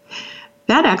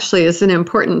 That actually is an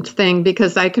important thing,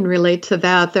 because I can relate to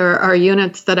that. There are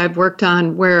units that I've worked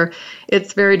on where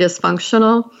it's very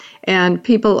dysfunctional, and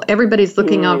everybody's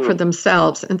looking out for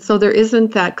themselves. And so there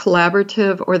isn't that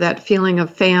collaborative or that feeling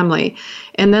of family.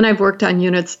 And then I've worked on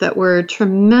units that were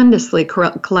tremendously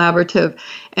collaborative,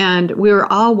 and we were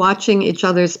all watching each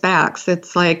other's backs.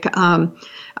 It's like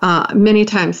many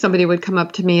times somebody would come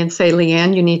up to me and say,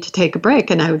 Leanne, you need to take a break.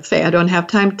 And I would say, I don't have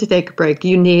time to take a break.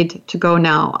 You need to go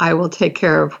now. I will take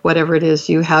care of whatever it is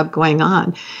you have going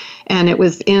on. And it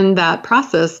was in that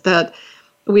process that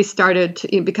we started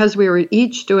to, because we were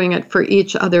each doing it for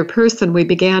each other person, we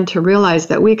began to realize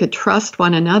that we could trust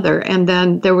one another. And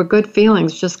then there were good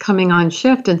feelings just coming on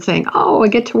shift and saying, oh, I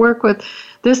get to work with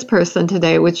this person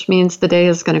today, which means the day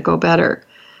is going to go better.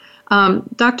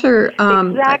 Doctor.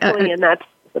 Exactly, and that's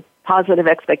the positive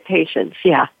expectations,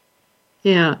 yeah.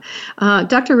 Yeah.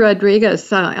 Dr.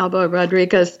 Rodriguez, Alba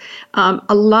Rodriguez,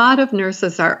 a lot of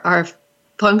nurses are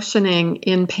functioning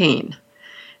in pain.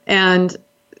 And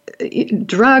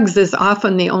drugs is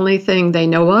often the only thing they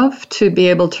know of to be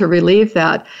able to relieve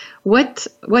that. What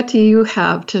do you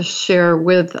have to share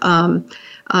with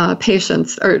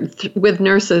patients or with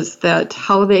nurses that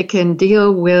how they can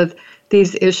deal with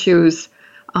these issues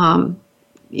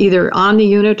either on the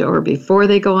unit or before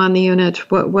they go on the unit?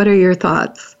 What are your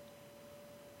thoughts?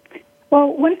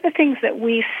 Well, one of the things that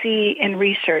we see in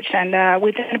research, and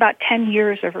we've done about 10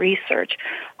 years of research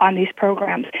on these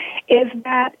programs, is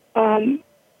that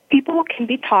people can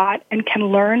be taught and can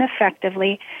learn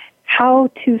effectively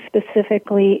how to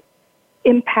specifically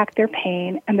impact their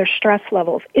pain and their stress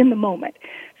levels in the moment.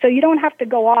 So you don't have to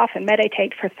go off and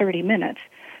meditate for 30 minutes.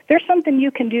 There's something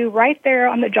you can do right there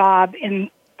on the job in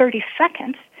 30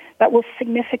 seconds that will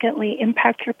significantly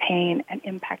impact your pain and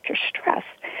impact your stress.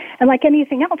 And like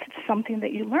anything else, it's something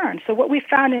that you learn. So what we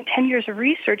found in 10 years of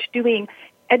research doing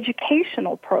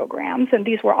educational programs, and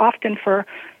these were often for,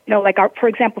 for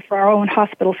example, for our own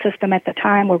hospital system at the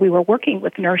time where we were working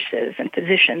with nurses and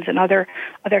physicians and other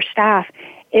staff,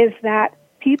 is that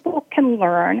people can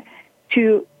learn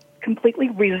to completely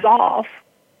resolve,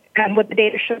 and what the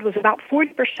data showed was about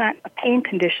 40% of pain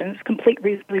conditions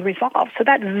completely resolved. So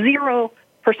that's 0%,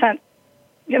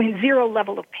 zero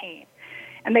level of pain.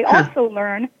 And they also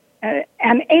learn,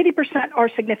 and 80% are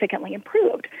significantly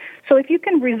improved. So if you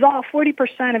can resolve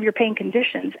 40% of your pain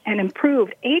conditions and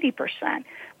improve 80%,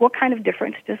 what kind of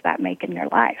difference does that make in your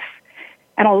life?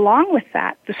 And along with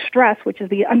that, the stress, which is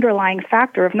the underlying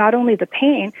factor of not only the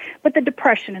pain, but the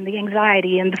depression and the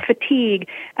anxiety and the fatigue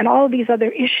and all of these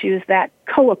other issues that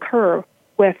co-occur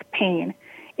with pain.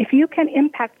 If you can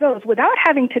impact those without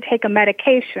having to take a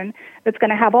medication that's going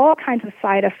to have all kinds of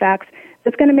side effects,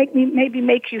 that's going to maybe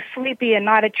make you sleepy and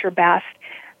not at your best,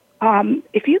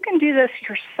 if you can do this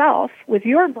yourself with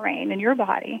your brain and your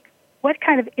body, what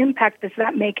kind of impact does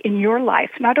that make in your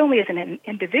life, not only as an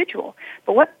individual,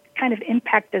 but what kind of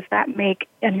impact does that make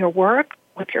in your work,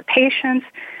 with your patients,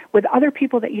 with other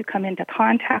people that you come into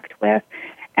contact with?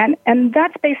 And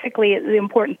that's basically the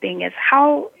important thing, is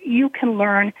how you can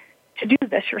learn to do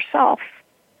this yourself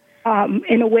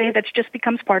in a way that just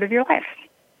becomes part of your life.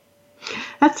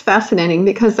 That's fascinating,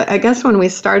 because I guess when we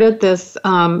started this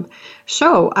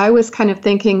show, I was kind of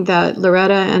thinking that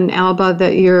Loretta and Alba,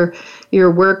 that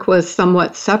your work was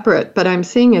somewhat separate, but I'm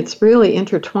seeing it's really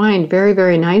intertwined very,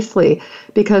 very nicely,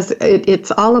 because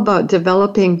it's all about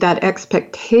developing that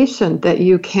expectation that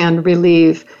you can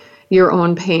relieve your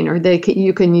own pain, or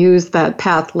you can use that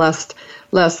path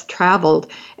less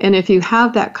traveled. And if you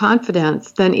have that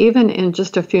confidence, then even in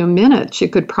just a few minutes, you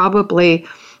could probably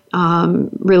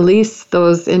release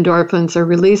those endorphins or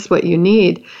release what you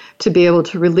need to be able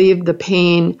to relieve the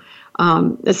pain,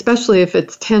 especially if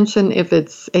it's tension, if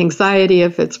it's anxiety,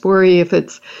 if it's worry, if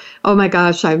it's, oh my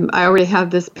gosh, I already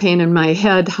have this pain in my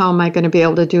head, how am I going to be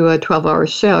able to do a 12-hour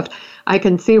shift? I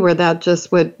can see where that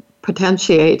just would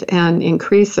potentiate and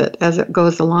increase it as it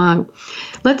goes along.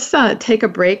 Let's take a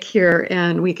break here,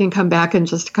 and we can come back in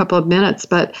just a couple of minutes.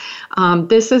 But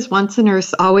this is Once a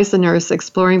Nurse, Always a Nurse,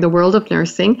 exploring the world of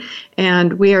nursing.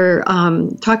 And we are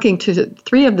talking to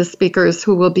three of the speakers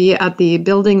who will be at the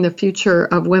Building the Future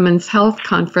of Women's Health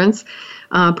conference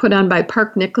put on by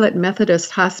Park Nicollet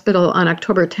Methodist Hospital on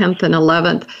October 10th and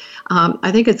 11th.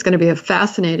 I think it's going to be a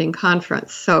fascinating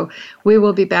conference. So we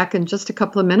will be back in just a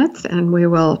couple of minutes, and we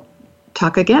will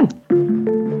talk again.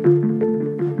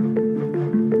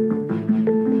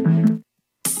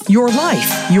 Your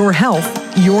life, your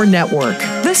health, your network.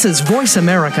 This is Voice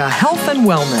America Health and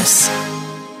Wellness.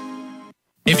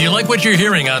 If you like what you're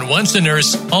hearing on Once a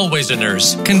Nurse, Always a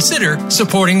Nurse, consider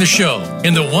supporting the show.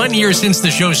 In the 1 year since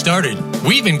the show started,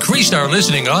 we've increased our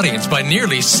listening audience by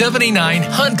nearly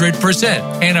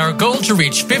 7,900%, and our goal to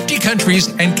reach 50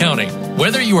 countries and counting.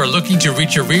 Whether you are looking to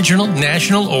reach a regional,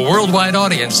 national, or worldwide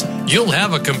audience, you'll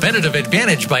have a competitive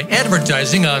advantage by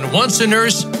advertising on Once a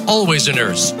Nurse, Always a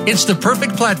Nurse. It's the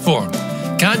perfect platform.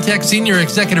 Contact Senior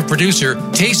Executive Producer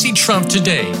Tacey Trump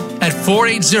today at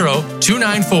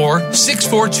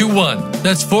 480-294-6421.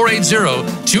 That's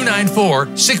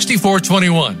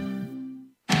 480-294-6421.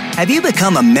 Have you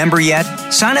become a member yet?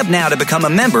 Sign up now to become a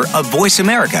member of Voice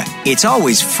America. It's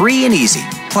always free and easy.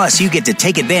 Plus, you get to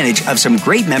take advantage of some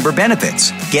great member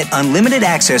benefits. Get unlimited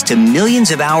access to millions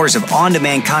of hours of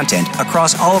on-demand content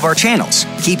across all of our channels.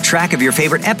 Keep track of your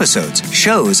favorite episodes,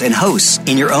 shows, and hosts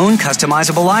in your own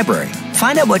customizable library.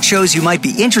 Find out what shows you might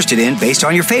be interested in based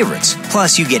on your favorites.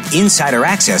 Plus, you get insider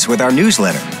access with our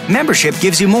newsletter. Membership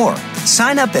gives you more.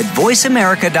 Sign up at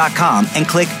voiceamerica.com and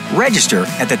click Register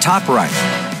at the top right.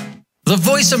 The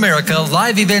Voice America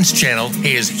Live Events channel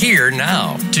is here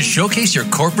now to showcase your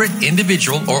corporate,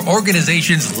 individual, or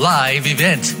organization's live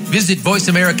event. Visit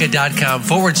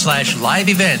voiceamerica.com/live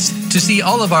events to see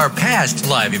all of our past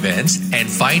live events and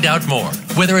find out more.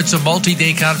 Whether it's a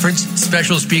multi-day conference,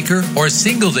 special speaker, or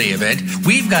single-day event,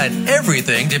 we've got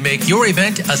everything to make your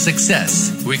event a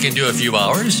success. We can do a few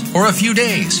hours or a few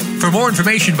days. For more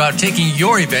information about taking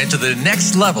your event to the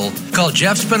next level, call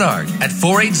Jeff Spinard at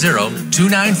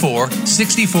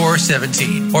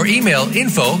 480-294-6417 or email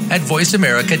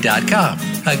info@voiceamerica.com.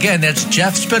 Again, that's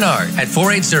Jeff Spinard at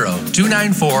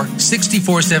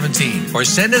 480-294-6417 or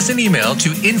send us an email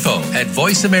to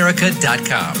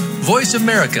info@voiceamerica.com. Voice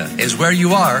America is where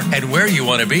you are and where you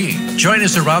want to be. Join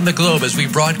us around the globe as we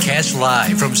broadcast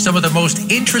live from some of the most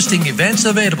interesting events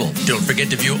available. Don't forget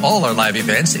to view all our live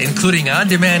events, including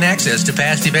on-demand access to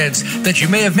past events that you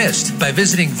may have missed by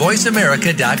visiting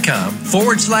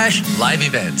voiceamerica.com/live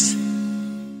events.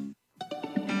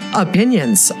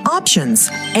 Opinions, options,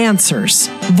 answers.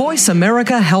 Voice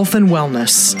America Health and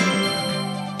Wellness.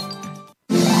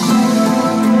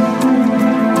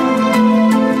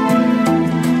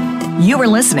 You are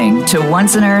listening to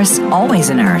Once a Nurse, Always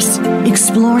a Nurse,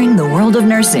 exploring the world of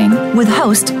nursing with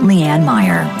host Leanne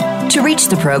Meyer. To reach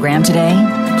the program today,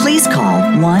 please call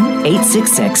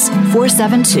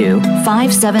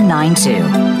 1-866-472-5792.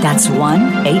 That's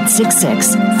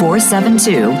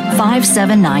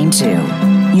 1-866-472-5792.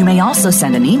 You may also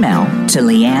send an email to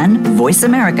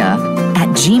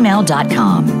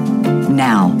leannevoiceamerica@gmail.com.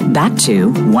 Now, back to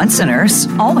Once a Nurse,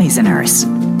 Always a Nurse.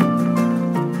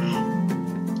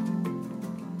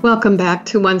 Welcome back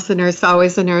to Once a Nurse,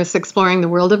 Always a Nurse, exploring the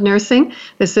world of nursing.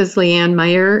 This is Leanne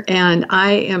Meyer, and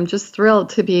I am just thrilled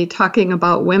to be talking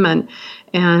about women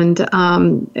and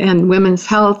women's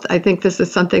health. I think this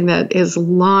is something that is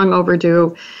long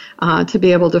overdue to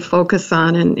be able to focus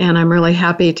on, and I'm really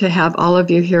happy to have all of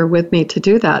you here with me to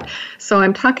do that. So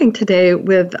I'm talking today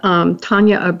with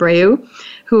Tanya Abreu,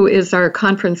 who is our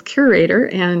conference curator,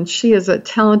 and she is a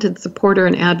talented supporter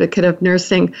and advocate of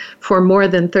nursing for more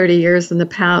than 30 years in the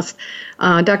past.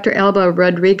 Dr. Alba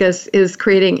Rodriguez is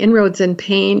creating inroads in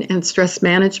pain and stress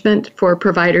management for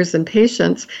providers and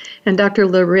patients, and Dr.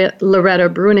 Loretta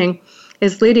Bruening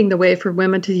is leading the way for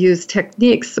women to use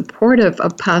techniques supportive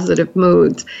of positive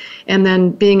moods, and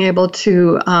then being able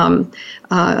to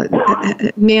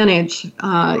manage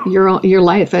your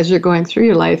life as you're going through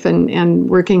your life and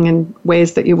working in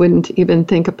ways that you wouldn't even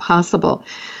think of possible.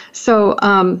 So,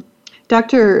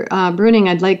 Dr. Bruening,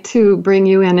 I'd like to bring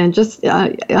you in and just,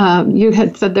 you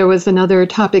had said there was another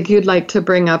topic you'd like to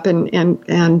bring up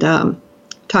and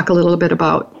talk a little bit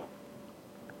about.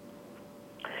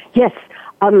 Yes.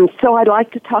 So I'd like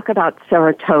to talk about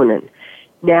serotonin.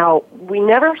 Now, we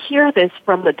never hear this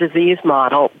from the disease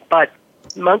model, but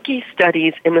monkey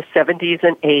studies in the 70s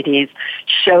and 80s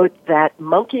showed that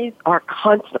monkeys are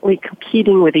constantly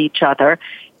competing with each other,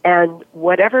 and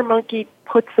whatever monkey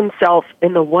puts himself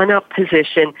in the one-up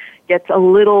position gets a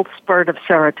little spurt of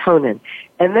serotonin.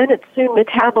 And then it's soon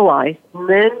metabolized, and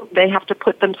then they have to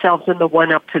put themselves in the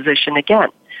one-up position again.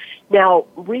 Now,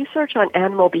 research on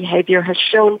animal behavior has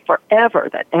shown forever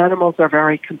that animals are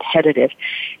very competitive.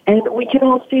 And we can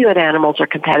all see that animals are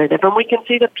competitive, and we can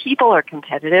see that people are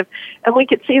competitive, and we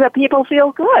can see that people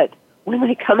feel good when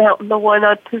they come out in the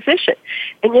one-up position.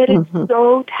 And yet it's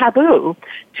so taboo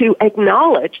to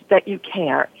acknowledge that you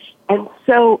care. And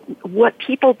so what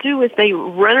people do is they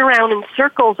run around in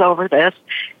circles over this,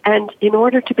 and in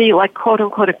order to be like, quote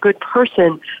unquote, a good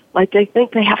person, like they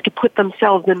think they have to put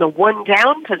themselves in the one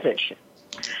down position.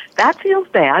 That feels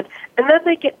bad, and then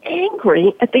they get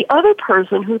angry at the other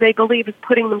person who they believe is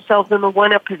putting themselves in the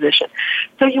one up position.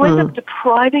 So you end up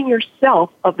depriving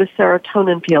yourself of the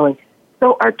serotonin feeling.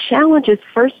 So our challenge is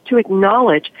first to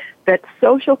acknowledge that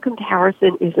social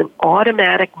comparison is an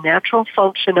automatic, natural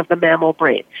function of the mammal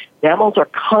brain. Mammals are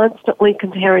constantly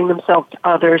comparing themselves to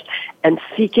others and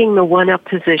seeking the one-up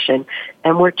position.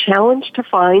 And we're challenged to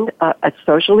find a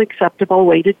socially acceptable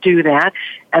way to do that.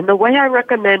 And the way I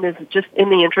recommend is, just in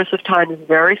the interest of time, is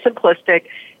very simplistic,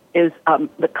 is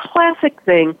the classic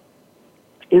thing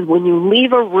is when you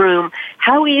leave a room,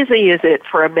 how easy is it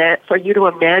for you to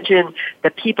imagine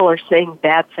that people are saying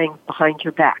bad things behind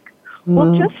your back?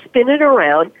 Well, just spin it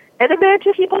around and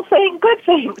imagine people saying good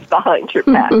things behind your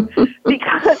back,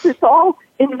 because it's all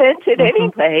invented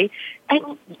anyway,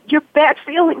 and your bad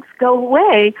feelings go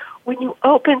away when you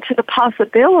open to the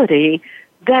possibility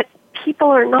that people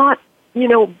are not,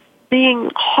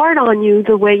 being hard on you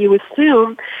the way you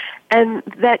assume, and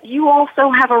that you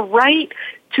also have a right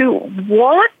to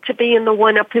want to be in the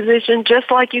one-up position,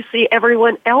 just like you see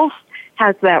everyone else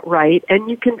has that right, and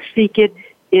you can seek it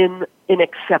in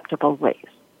acceptable ways.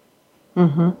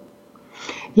 Mm-hmm.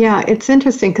 Yeah, it's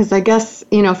interesting because I guess,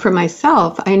 for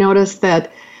myself, I noticed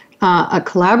that a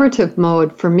collaborative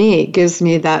mode for me gives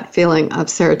me that feeling of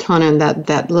serotonin,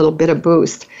 that little bit of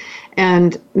boost.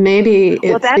 And maybe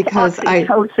it's because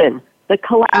oxytocin. The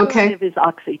collaborative is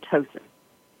oxytocin.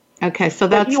 Okay, so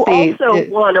but that's you also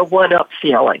want a one-up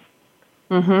feeling.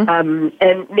 Mm-hmm.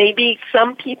 And maybe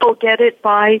some people get it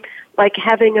by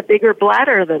having a bigger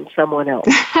bladder than someone else.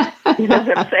 You know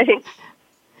what I'm saying?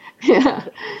 Yeah.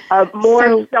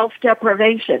 More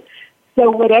self-deprivation.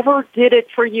 So whatever did it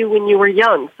for you when you were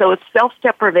young. So if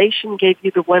self-deprivation gave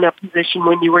you the one-up position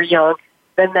when you were young,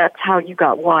 then that's how you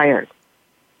got wired.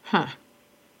 Huh.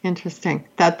 Interesting.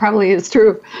 That probably is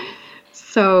true.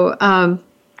 So,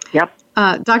 yep.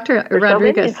 Dr.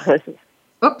 Rodriguez.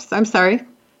 Oops, I'm sorry.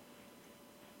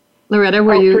 Loretta,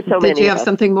 did you have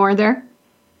something more there?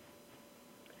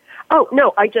 Oh,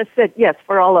 no, I just said yes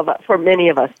for many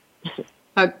of us.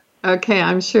 Okay,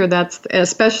 I'm sure that's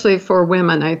especially for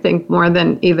women, I think, more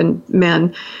than even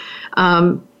men.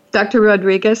 Dr.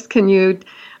 Rodriguez, can you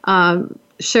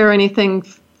share anything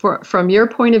from your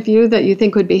point of view that you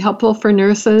think would be helpful for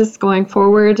nurses going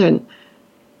forward? And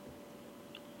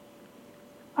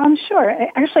sure.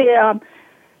 Actually,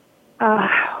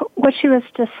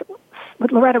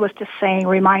 what Loretta was just saying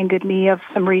reminded me of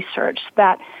some research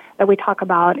that we talk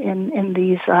about in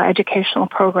these educational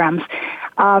programs.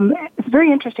 It's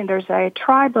very interesting. There's a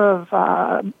tribe of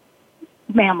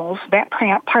mammals,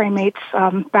 primates,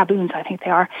 baboons, I think they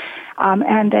are,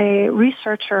 and a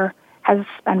researcher has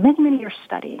spent many, many years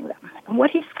studying them. And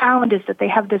what he found is that they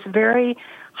have this very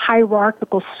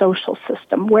hierarchical social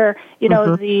system where,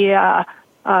 the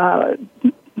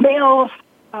male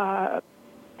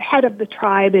head of the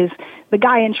tribe is the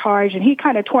guy in charge, and he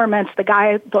kind of torments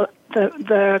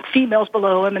the females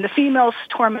below him, and the females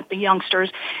torment the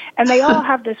youngsters, and they all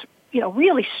have this,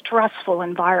 really stressful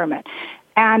environment.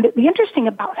 And the interesting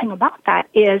thing about that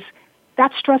is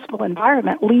that stressful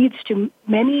environment leads to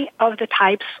many of the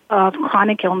types of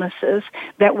chronic illnesses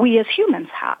that we as humans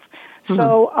have. Mm-hmm.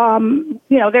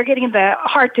 So, they're getting the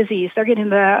heart disease, they're getting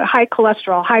the high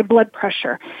cholesterol, high blood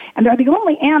pressure, and they're the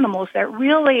only animals that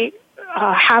really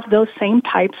have those same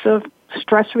types of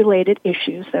stress-related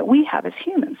issues that we have as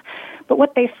humans. But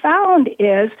what they found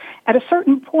is, at a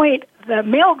certain point, the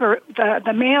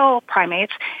male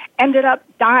primates ended up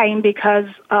dying because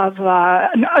of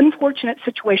an unfortunate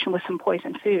situation with some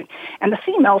poisoned food, and the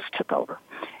females took over.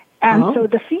 And so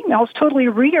the females totally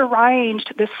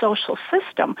rearranged this social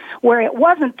system where it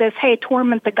wasn't this, hey,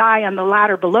 torment the guy on the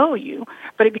ladder below you,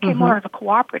 but it became more of a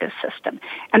cooperative system.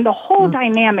 And the whole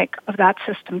dynamic of that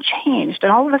system changed.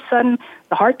 And all of a sudden,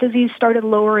 the heart disease started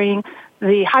lowering,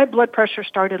 the high blood pressure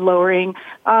started lowering,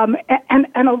 and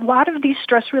a lot of these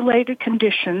stress-related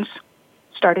conditions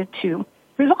started to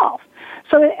resolve.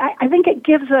 So I think it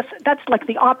gives us, that's like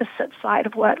the opposite side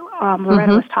of what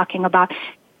Loretta was talking about.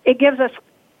 It gives us,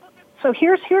 so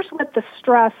here's what the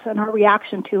stress and our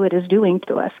reaction to it is doing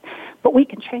to us, but we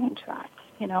can change that,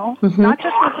 not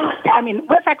just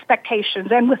with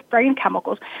expectations and with brain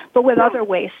chemicals, but with other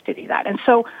ways to do that. And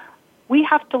so we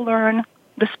have to learn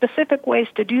the specific ways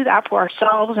to do that for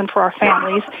ourselves and for our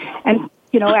families, and,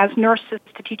 as nurses,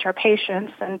 to teach our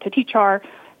patients and to teach our,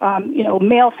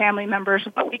 male family members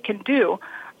what we can do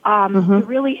to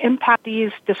really impact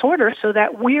these disorders so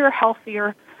that we're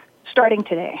healthier starting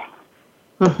today.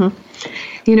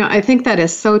 I think that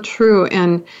is so true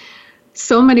in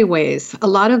so many ways. A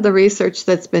lot of the research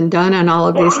that's been done on all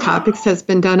of these topics has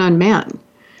been done on men.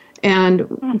 And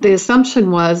the assumption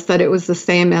was that it was the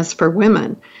same as for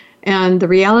women. And the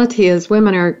reality is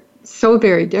women are so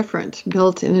very different,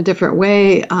 built in a different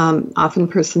way, often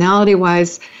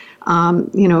personality-wise,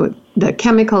 the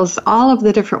chemicals, all of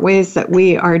the different ways that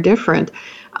we are different,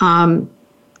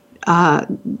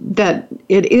 that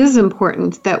it is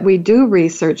important that we do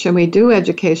research and we do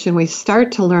education. We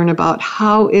start to learn about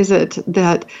how is it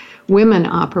that women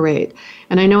operate.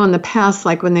 And I know in the past,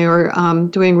 like when they were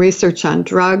doing research on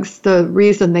drugs, the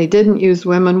reason they didn't use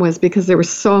women was because there were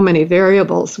so many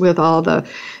variables with all the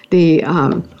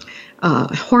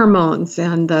hormones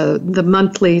and the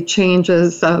monthly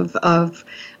changes of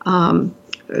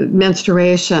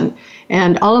menstruation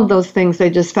and all of those things. They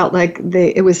just felt like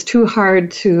it was too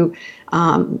hard to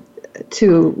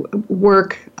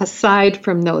work aside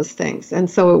from those things. And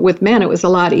so with men, it was a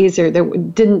lot easier. There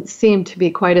didn't seem to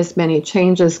be quite as many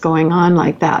changes going on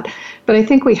like that. But I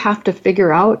think we have to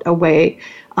figure out a way,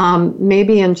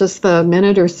 maybe in just the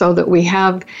minute or so that we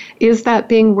have, is that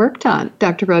being worked on,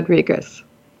 Dr. Rodriguez?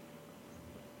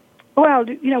 Well,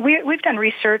 we've done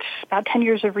research, about 10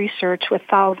 years of research with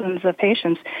thousands of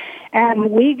patients,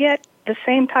 and we get the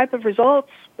same type of results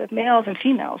with males and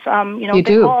females.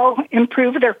 They all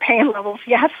improve their pain levels.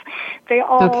 Yes, they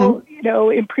all,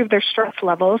 improve their stress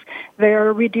levels.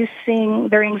 They're reducing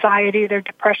their anxiety, their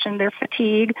depression, their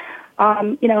fatigue.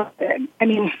 Whether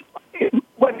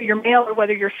you're male or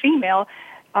whether you're female,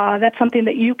 that's something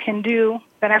that you can do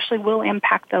that actually will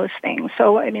impact those things.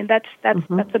 So,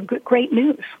 that's a great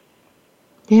news.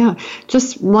 Yeah.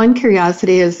 Just one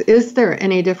curiosity is there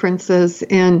any differences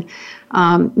in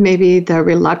maybe the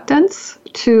reluctance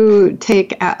to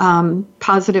take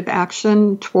positive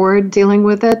action toward dealing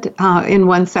with it in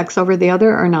one sex over the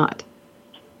other or not?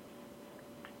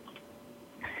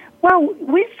 Well,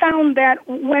 we found that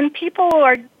when people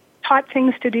are taught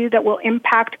things to do that will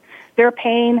impact their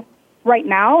pain right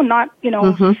now, not,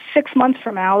 6 months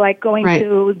from now, like going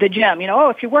to the gym,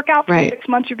 if you work out for 6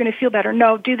 months, you're going to feel better.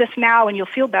 No, do this now and you'll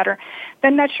feel better.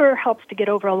 Then that sure helps to get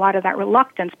over a lot of that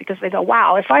reluctance because they go,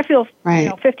 wow, if I feel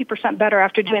 50% better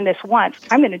after doing this once,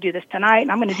 I'm going to do this tonight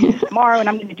and I'm going to do this tomorrow and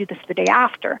I'm going to do this the day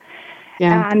after.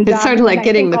 Yeah, and, it's sort of like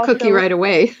getting the cookie right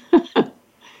away.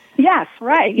 Yes,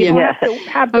 right. You don't have to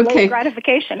have delayed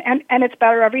gratification, and it's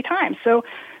better every time. So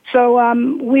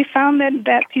we found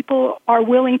that people are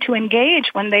willing to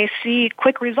engage when they see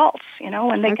quick results,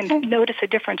 and they can notice a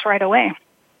difference right away.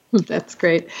 That's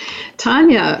great.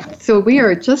 Tanya, so we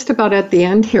are just about at the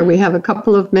end here. We have a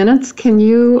couple of minutes. Can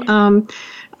you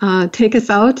take us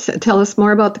out, tell us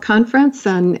more about the conference,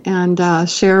 and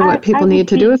share what people need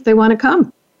to do if they want to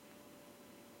come?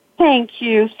 Thank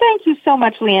you. Thank you so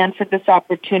much, Leanne, for this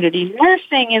opportunity.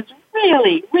 Nursing is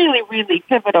really, really, really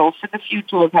pivotal for the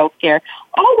future of healthcare.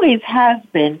 Always has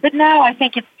been, but now I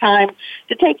think it's time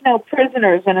to take no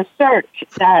prisoners and assert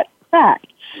that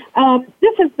fact.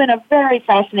 This has been a very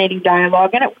fascinating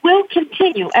dialogue, and it will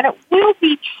continue, and it will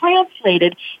be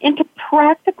translated into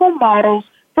practical models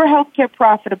for healthcare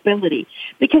profitability,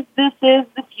 because this is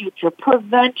the future.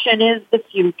 Prevention is the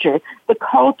future. The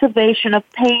cultivation of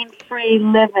pain-free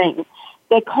living,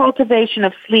 the cultivation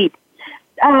of sleep.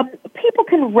 People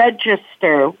can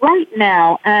register right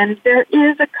now, and there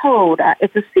is a code.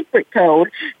 It's a secret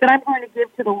code that I'm going to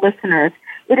give to the listeners.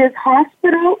 It is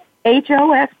Hospital,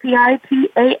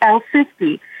 HOSPITAL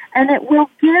 50, and it will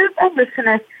give a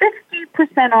listener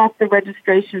 50% off the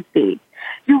registration fee.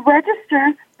 You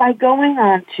register by going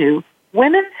on to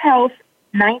Women's Health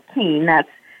 19. That's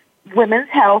Women's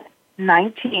Health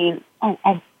 19.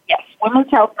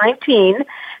 Women's Health 19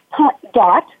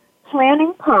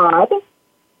 .planningpod.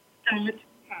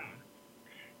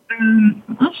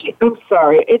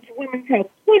 It's Women's Health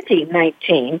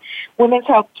 2019. Women's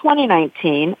Health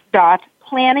 2019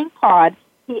 .planningpod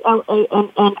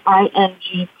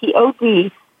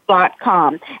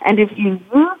PLANNINGPOD.com. And if you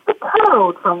use the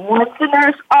code from Once a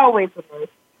Nurse, Always a Nurse,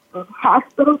 of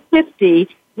Hospital 50,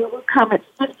 you will come at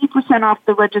 50% off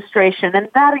the registration. And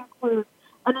that includes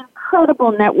an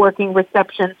incredible networking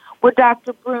reception where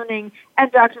Dr. Bruening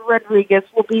and Dr. Rodriguez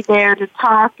will be there to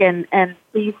talk and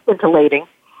be scintillating.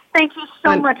 Thank you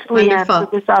so much, Leanne, for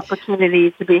this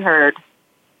opportunity to be heard.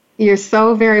 You're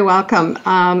so very welcome.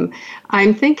 I'm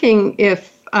thinking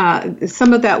if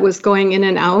some of that was going in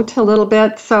and out a little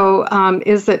bit, so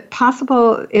is it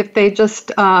possible if they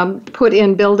just put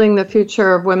in building the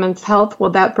future of women's health, will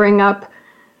that bring up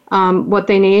what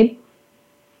they need?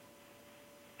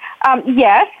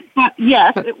 Yes,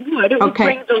 it would. It would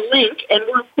bring the link, and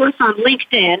we're, of course, on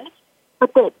LinkedIn.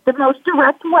 But the most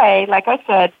direct way, like I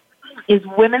said, is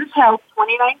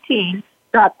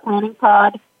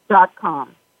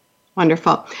womenshealth2019.planningpod.com.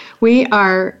 Wonderful. We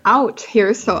are out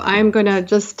here, so I'm going to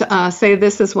just say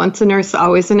this is Once a Nurse,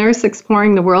 Always a Nurse,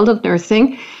 exploring the world of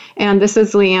nursing. And this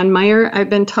is Leanne Meyer. I've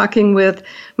been talking with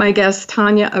my guests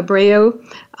Tanya Abreu,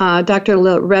 Dr.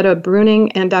 Loretta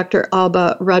Bruening, and Dr.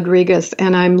 Alba Rodriguez.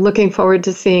 And I'm looking forward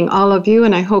to seeing all of you,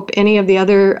 and I hope any of the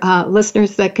other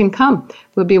listeners that can come.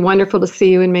 It would be wonderful to see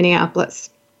you in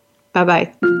Minneapolis.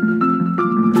 Bye-bye.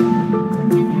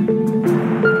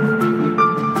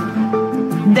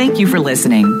 Thank you for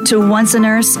listening to Once a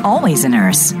Nurse, Always a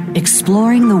Nurse,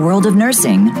 exploring the world of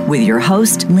nursing with your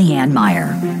host, Leanne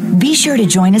Meyer. Be sure to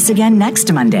join us again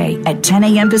next Monday at 10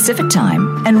 a.m. Pacific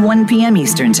Time and 1 p.m.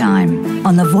 Eastern Time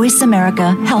on the Voice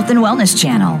America Health and Wellness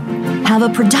Channel. Have a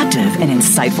productive and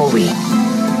insightful week.